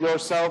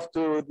yourself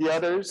to the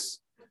others.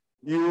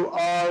 You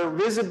are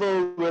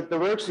visible with the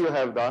works you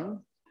have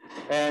done,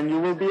 and you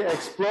will be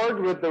explored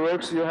with the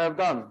works you have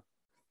done,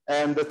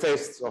 and the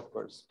tastes, of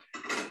course.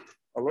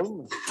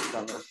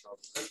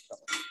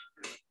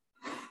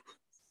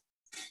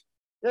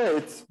 Yeah,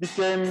 it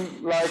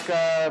became like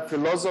a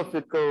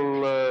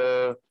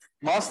philosophical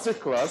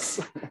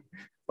masterclass,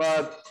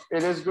 but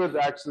it is good,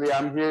 actually.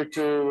 I'm here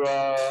to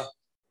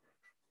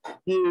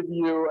give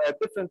you a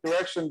different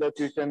direction that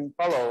you can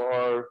follow,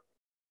 or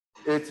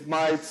it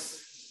might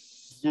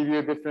give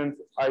you different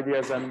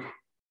ideas and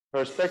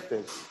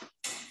perspectives.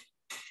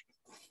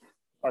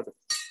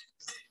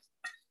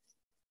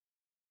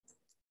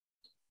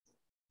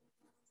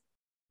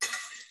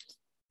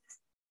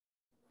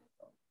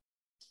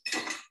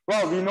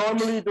 Well, we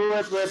normally do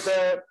it with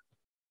the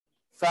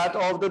fat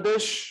of the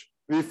dish.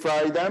 We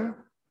fry them,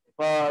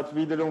 but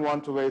we didn't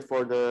want to wait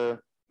for the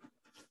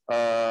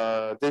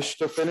dish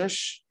to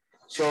finish.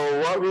 So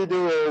what we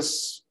do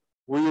is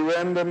we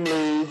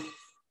randomly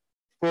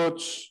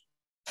put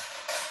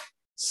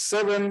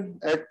 7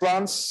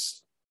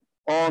 eggplants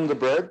on the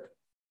bread.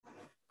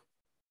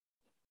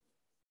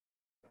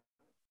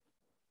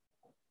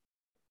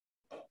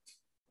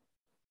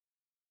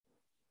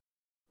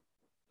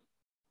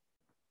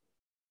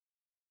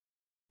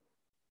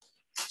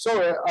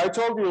 So I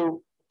told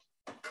you,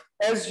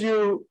 as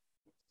you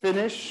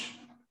finish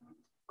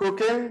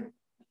cooking,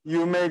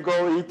 you may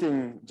go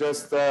eating,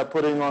 just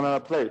putting on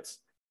a plate.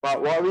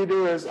 But what we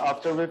do is,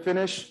 after we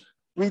finish,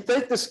 we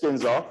take the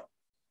skins off,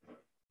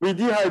 we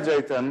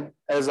dehydrate them,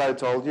 as I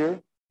told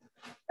you,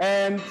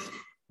 and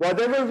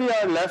whatever we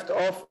are left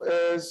of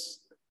is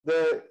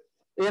the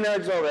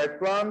innards of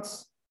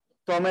eggplants,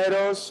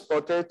 tomatoes,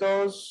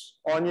 potatoes,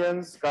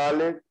 onions,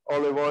 garlic,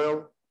 olive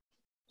oil,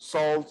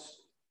 salt,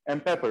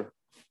 and pepper,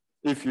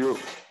 if you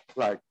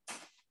like.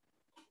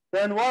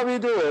 Then what we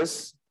do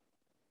is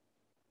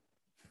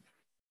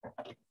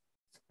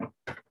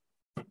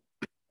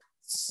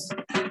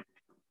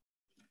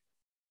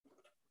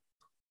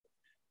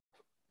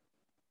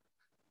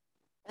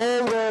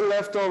all the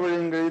leftover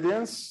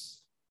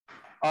ingredients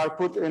are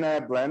put in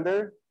a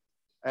blender,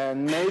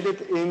 and made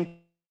it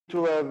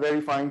into a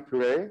very fine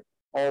puree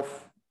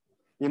of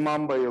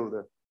İmam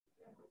Bayıldı.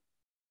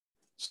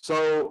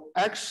 So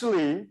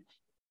actually,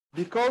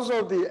 because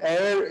of the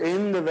air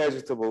in the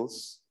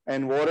vegetables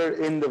and water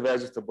in the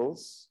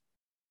vegetables,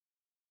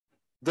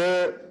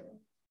 the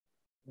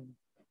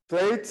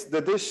plate,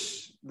 the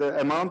dish, the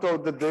amount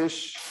of the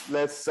dish,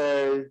 let's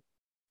say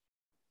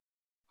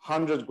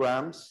 100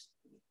 grams.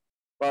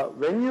 But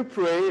when you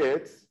puree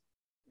it,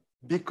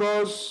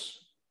 because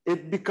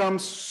it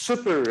becomes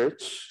super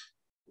rich,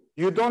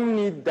 you don't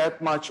need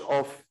that much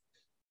of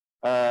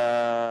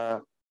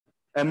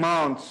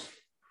amount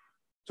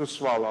to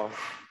swallow.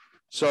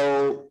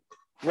 So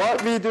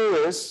what we do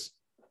is,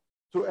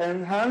 to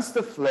enhance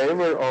the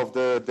flavor of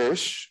the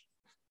dish,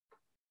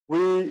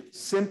 we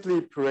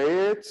simply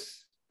puree it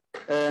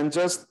and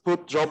just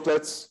put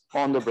droplets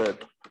on the bread.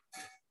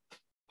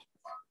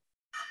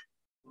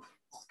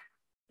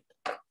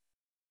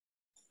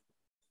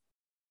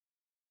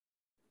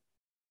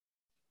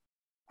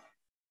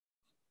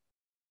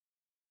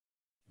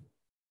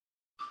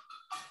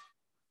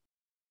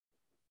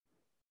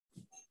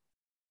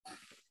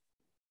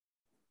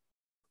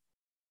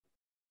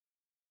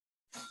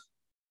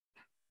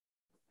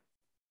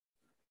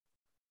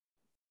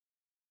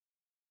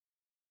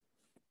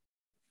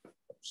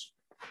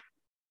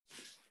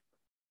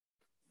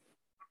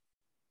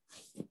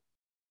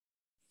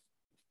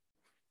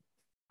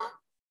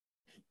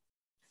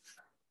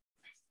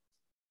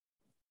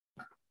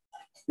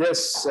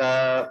 Yes,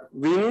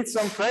 we need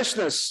some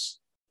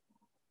freshness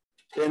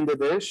in the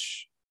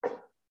dish.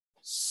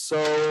 So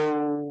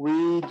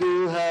we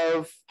do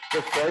have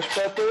the fresh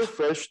pepper,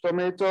 fresh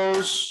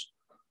tomatoes,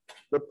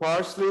 the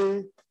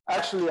parsley.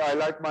 Actually, I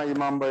like my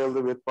İmam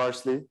Bayıldı with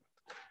parsley.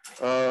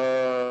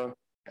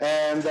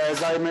 And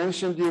as I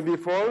mentioned you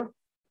before,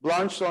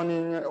 blanched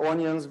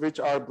onions, which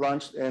are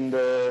blanched in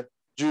the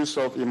juice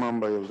of İmam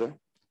Bayıldı.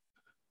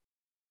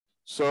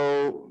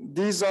 So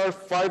these are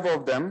 5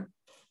 of them.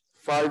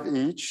 5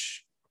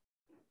 each.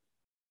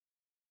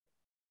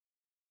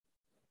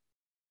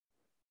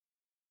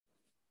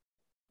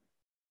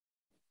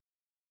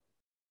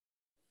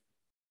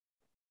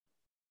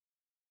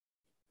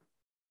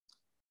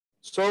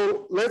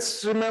 So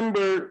let's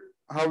remember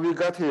how we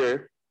got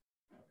here.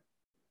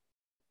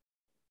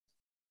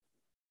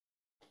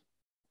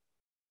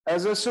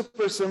 As a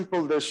super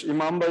simple dish,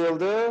 İmam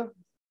Bayıldı,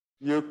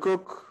 you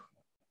cook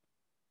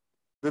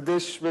the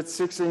dish with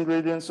 6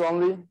 ingredients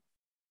only.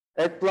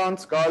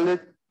 Eggplant,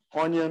 garlic,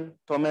 onion,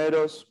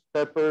 tomatoes,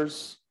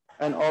 peppers,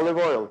 and olive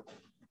oil.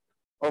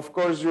 Of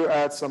course, you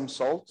add some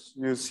salt,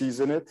 you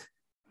season it.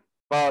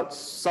 But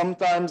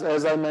sometimes,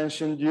 as I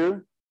mentioned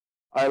you,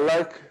 I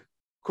like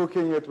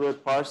cooking it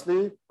with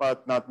parsley,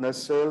 but not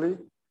necessarily.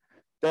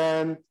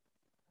 Then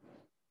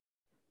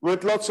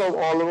with lots of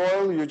olive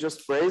oil, you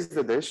just braise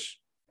the dish.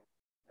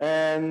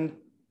 And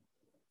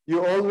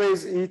you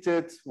always eat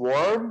it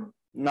warm,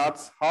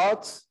 not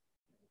hot,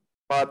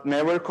 but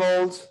never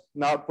cold,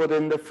 not put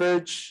in the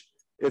fridge.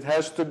 It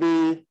has to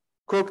be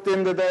cooked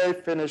in the day,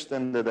 finished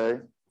in the day.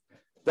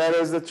 That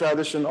is the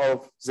tradition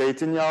of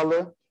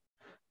zeytinyağlı,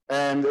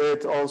 and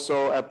it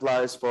also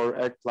applies for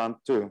eggplant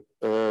too,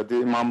 the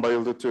İmam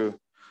Bayıldı too.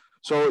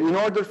 So in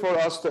order for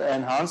us to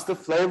enhance the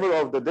flavor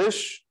of the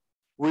dish,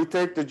 we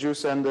take the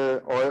juice and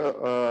the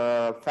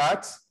oil,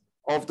 fat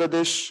of the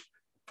dish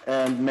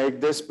and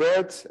make this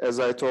bread, as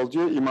I told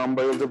you, İmam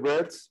Bayıldı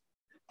bread.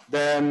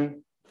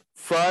 Then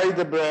fry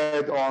the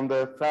bread on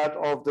the fat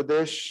of the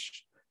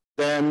dish,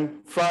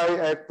 then fry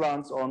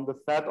eggplants on the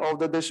fat of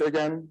the dish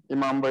again,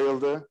 İmam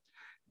Bayıldı.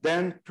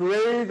 Then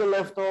puree the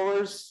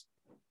leftovers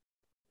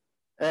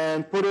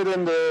and put it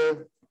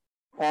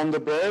on the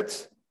bread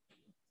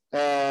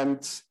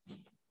and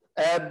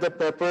add the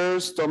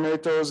peppers,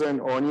 tomatoes,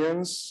 and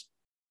onions.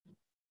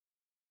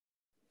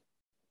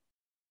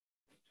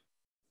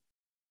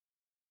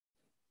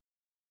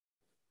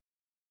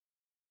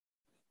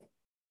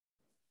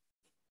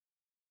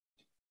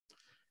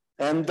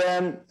 And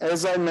then,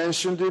 as I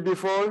mentioned you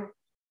before,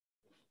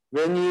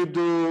 when you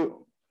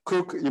do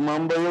cook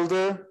İmam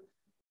Bayıldı,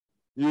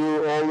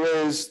 you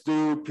always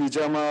do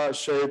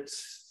pajama-shaped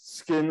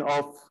skin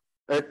of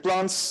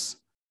eggplants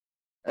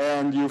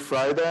and you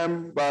fry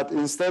them. But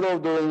instead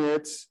of doing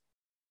it,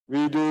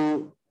 we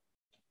do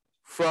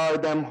fry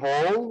them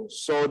whole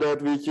so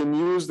that we can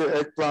use the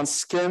eggplant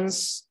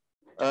skins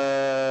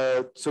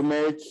to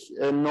make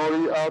a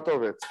nori out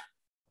of it.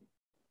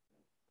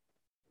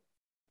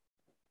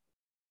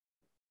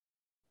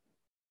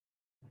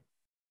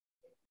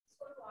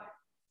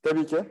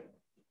 Tabii ki.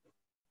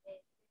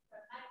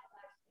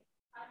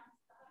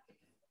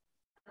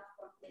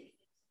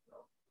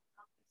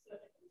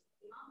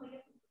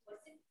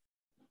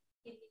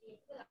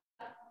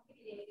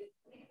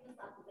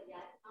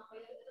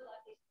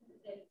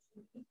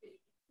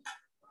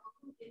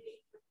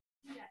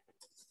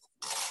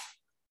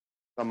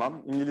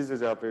 Tamam, İngilizce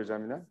cevap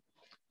vereceğim yine.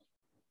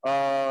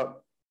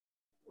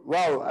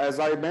 Well, as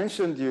I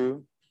mentioned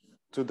you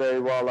today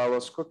while I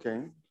was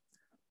cooking,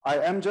 I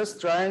am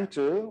just trying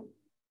to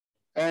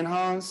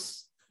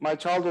enhance my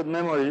childhood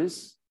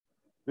memories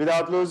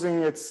without losing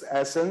its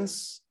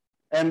essence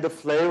and the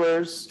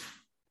flavors,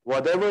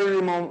 whatever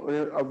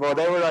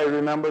I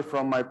remember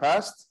from my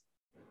past,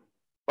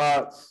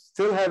 but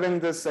still having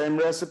the same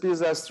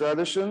recipes as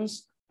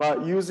traditions,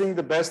 but using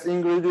the best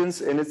ingredients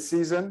in its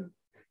season,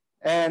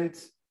 and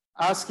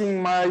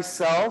asking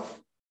myself,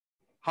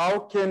 how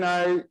can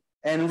I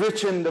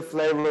enrich in the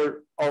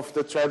flavor of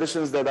the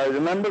traditions that I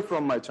remember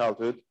from my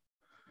childhood?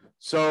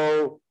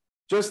 So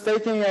just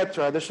taking a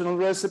traditional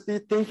recipe,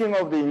 thinking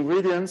of the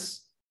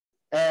ingredients,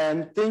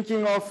 and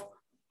thinking of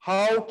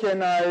how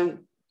can I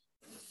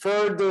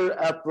further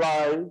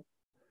apply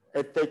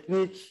a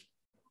technique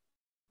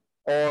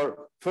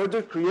or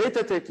further create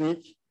a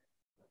technique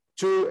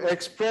to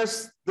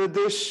express the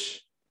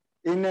dish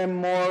in a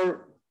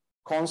more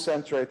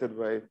concentrated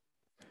way.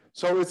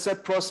 So it's a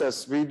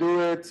process. We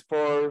do it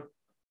for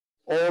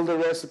all the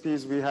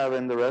recipes we have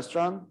in the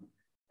restaurant.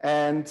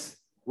 And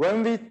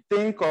when we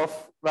think of,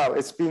 well,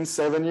 it's been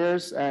 7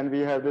 years and we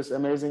have this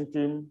amazing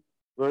team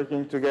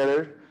working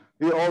together.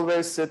 We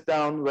always sit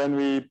down when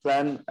we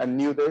plan a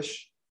new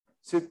dish,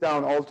 sit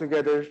down all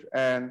together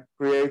and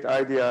create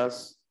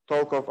ideas,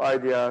 talk of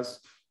ideas,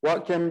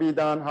 what can be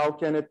done, how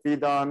can it be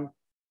done,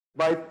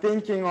 by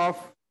thinking of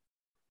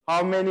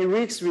how many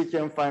weeks we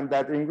can find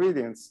that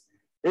ingredients.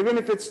 Even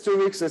if it's 2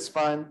 weeks, it's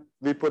fine.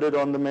 We put it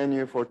on the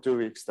menu for 2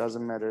 weeks,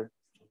 doesn't matter.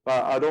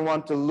 But I don't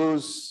want to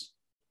lose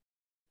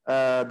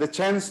the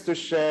chance to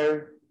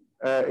share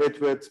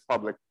it with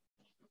public.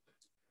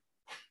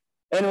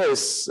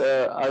 Anyways,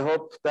 I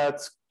hope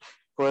that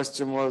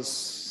question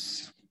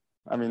was,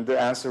 the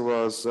answer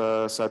was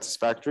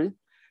satisfactory.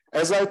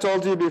 As I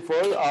told you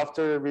before,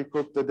 after we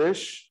cook the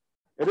dish,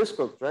 it is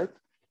cooked, right?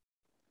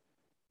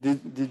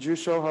 Did you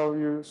show how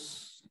you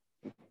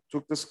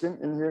took the skin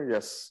in here?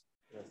 Yes.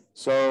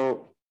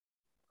 So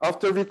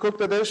after we cook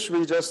the dish,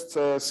 we just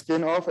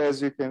skin off,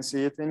 as you can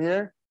see it in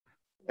here.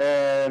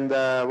 And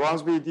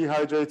once we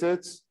dehydrate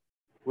it,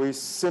 we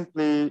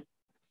simply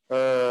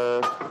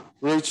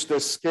reach the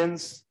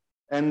skins.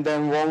 And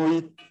then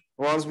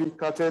once we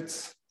cut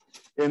it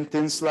in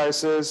thin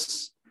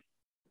slices,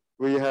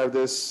 we have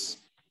this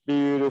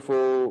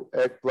beautiful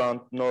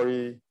eggplant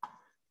nori,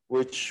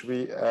 which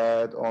we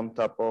add on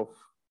top of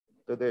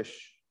the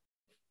dish.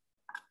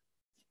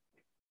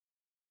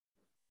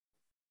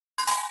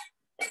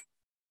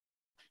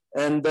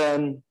 And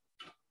then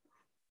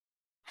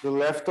the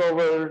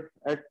leftover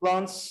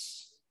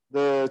eggplants,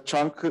 the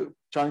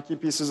chunky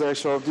pieces I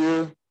showed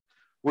you,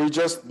 we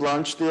just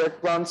blanch the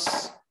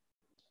eggplants,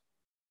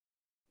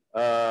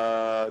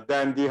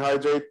 then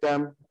dehydrate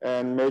them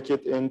and make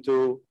it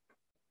into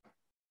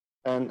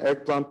an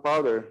eggplant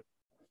powder.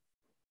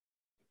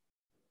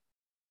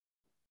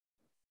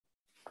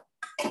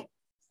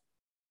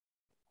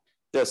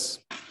 Yes.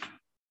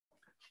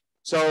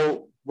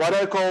 So what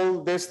I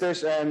call this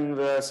dish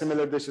and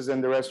similar dishes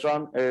in the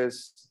restaurant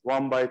is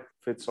one bite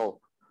fits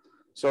all.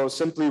 So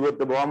simply with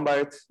the one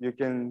bite, you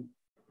can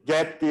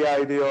get the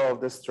idea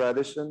of this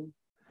tradition.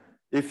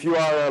 If you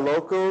are a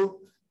local,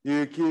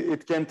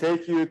 it can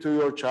take you to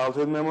your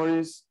childhood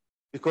memories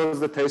because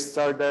the tastes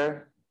are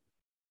there.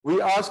 We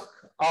ask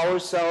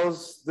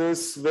ourselves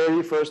this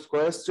very first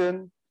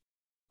question: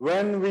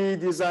 when we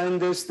design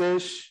this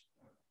dish,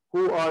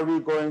 who are we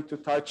going to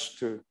touch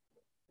to?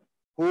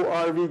 Who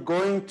are we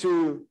going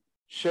to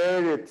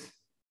share it?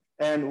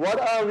 And what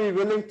are we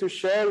willing to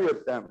share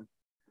with them?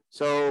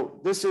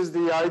 So this is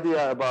the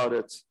idea about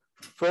it.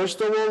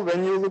 First of all,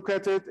 when you look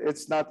at it,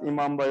 it's not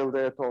İmam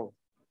Bayıldı at all.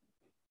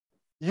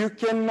 You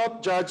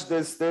cannot judge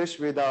this dish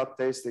without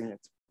tasting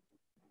it.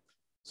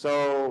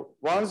 So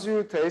once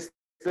you taste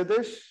the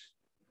dish,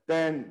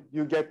 then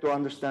you get to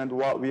understand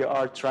what we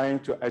are trying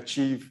to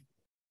achieve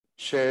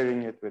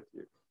sharing it with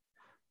you.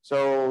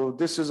 So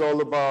this is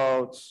all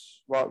about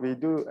what we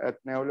do at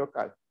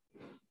Neolocal.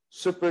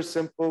 Super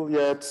simple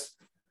yet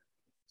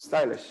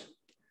stylish.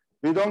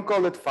 We don't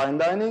call it fine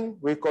dining,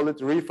 we call it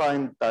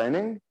refined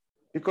dining,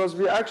 because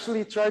we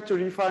actually try to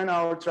refine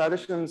our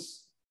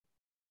traditions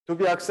to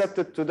be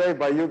accepted today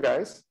by you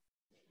guys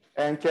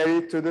and carry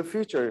it to the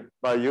future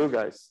by you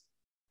guys.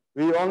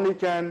 We only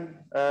can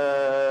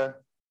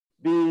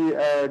be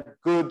a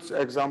good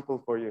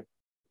example for you.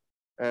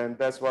 And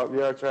that's what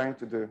we are trying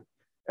to do.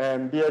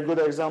 And be a good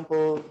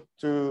example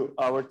to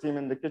our team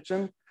in the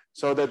kitchen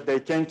so that they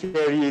can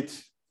carry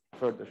it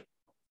further.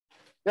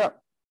 Yeah,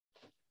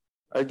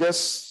 I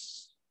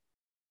guess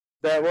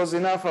that was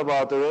enough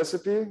about the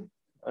recipe.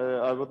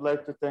 I would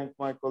like to thank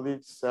my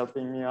colleagues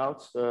helping me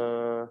out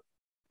so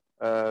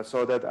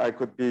that I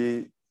could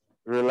be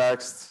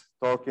relaxed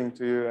talking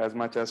to you as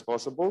much as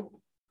possible.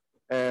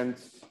 And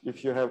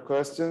if you have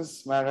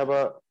questions,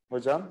 merhaba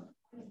hocam.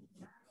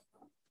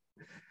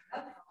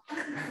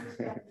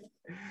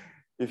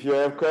 If you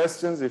have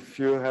questions, if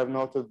you have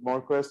noted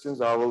more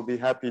questions, I will be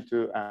happy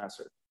to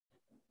answer.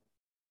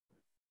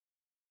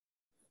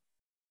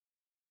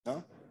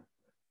 No?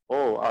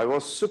 Oh, I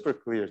was super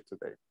clear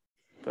today.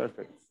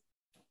 Perfect.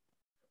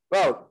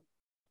 Well,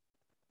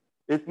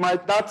 it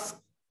might not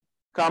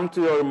come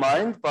to your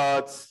mind,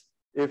 but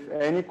if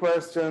any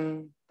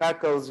question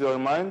tackles your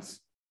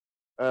minds,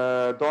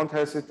 don't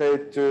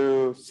hesitate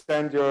to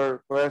send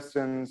your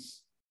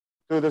questions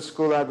to the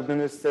school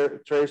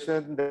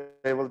administration.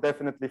 They will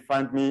definitely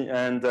find me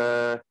and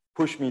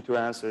push me to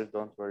answer.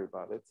 Don't worry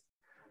about it.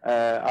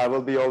 I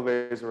will be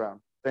always around.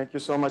 Thank you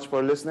so much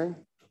for listening.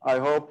 I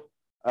hope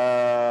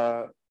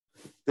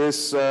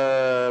this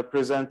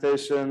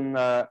presentation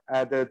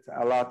added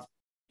a lot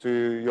to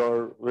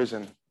your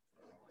vision.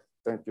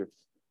 Thank you.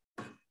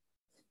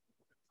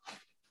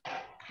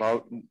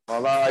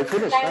 Well, I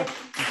finished.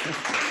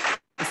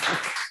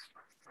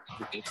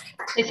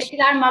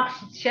 Teşekkürler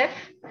Maksut Şef.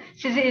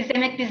 Sizi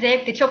izlemek bir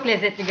zevkti. Çok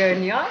lezzetli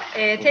görünüyor.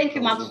 Thank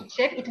you Maksut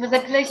Şef. It was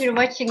a pleasure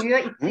watching you.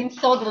 It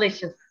seems so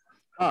delicious.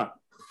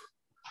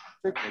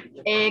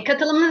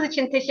 Katılımınız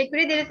için teşekkür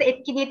ederiz.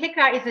 Etkinliği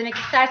tekrar izlemek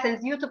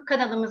isterseniz YouTube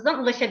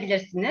kanalımızdan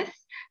ulaşabilirsiniz.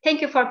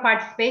 Thank you for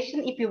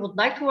participation. If you would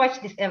like to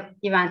watch this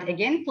event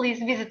again,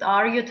 please visit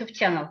our YouTube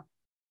channel.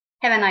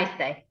 Have a nice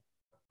day.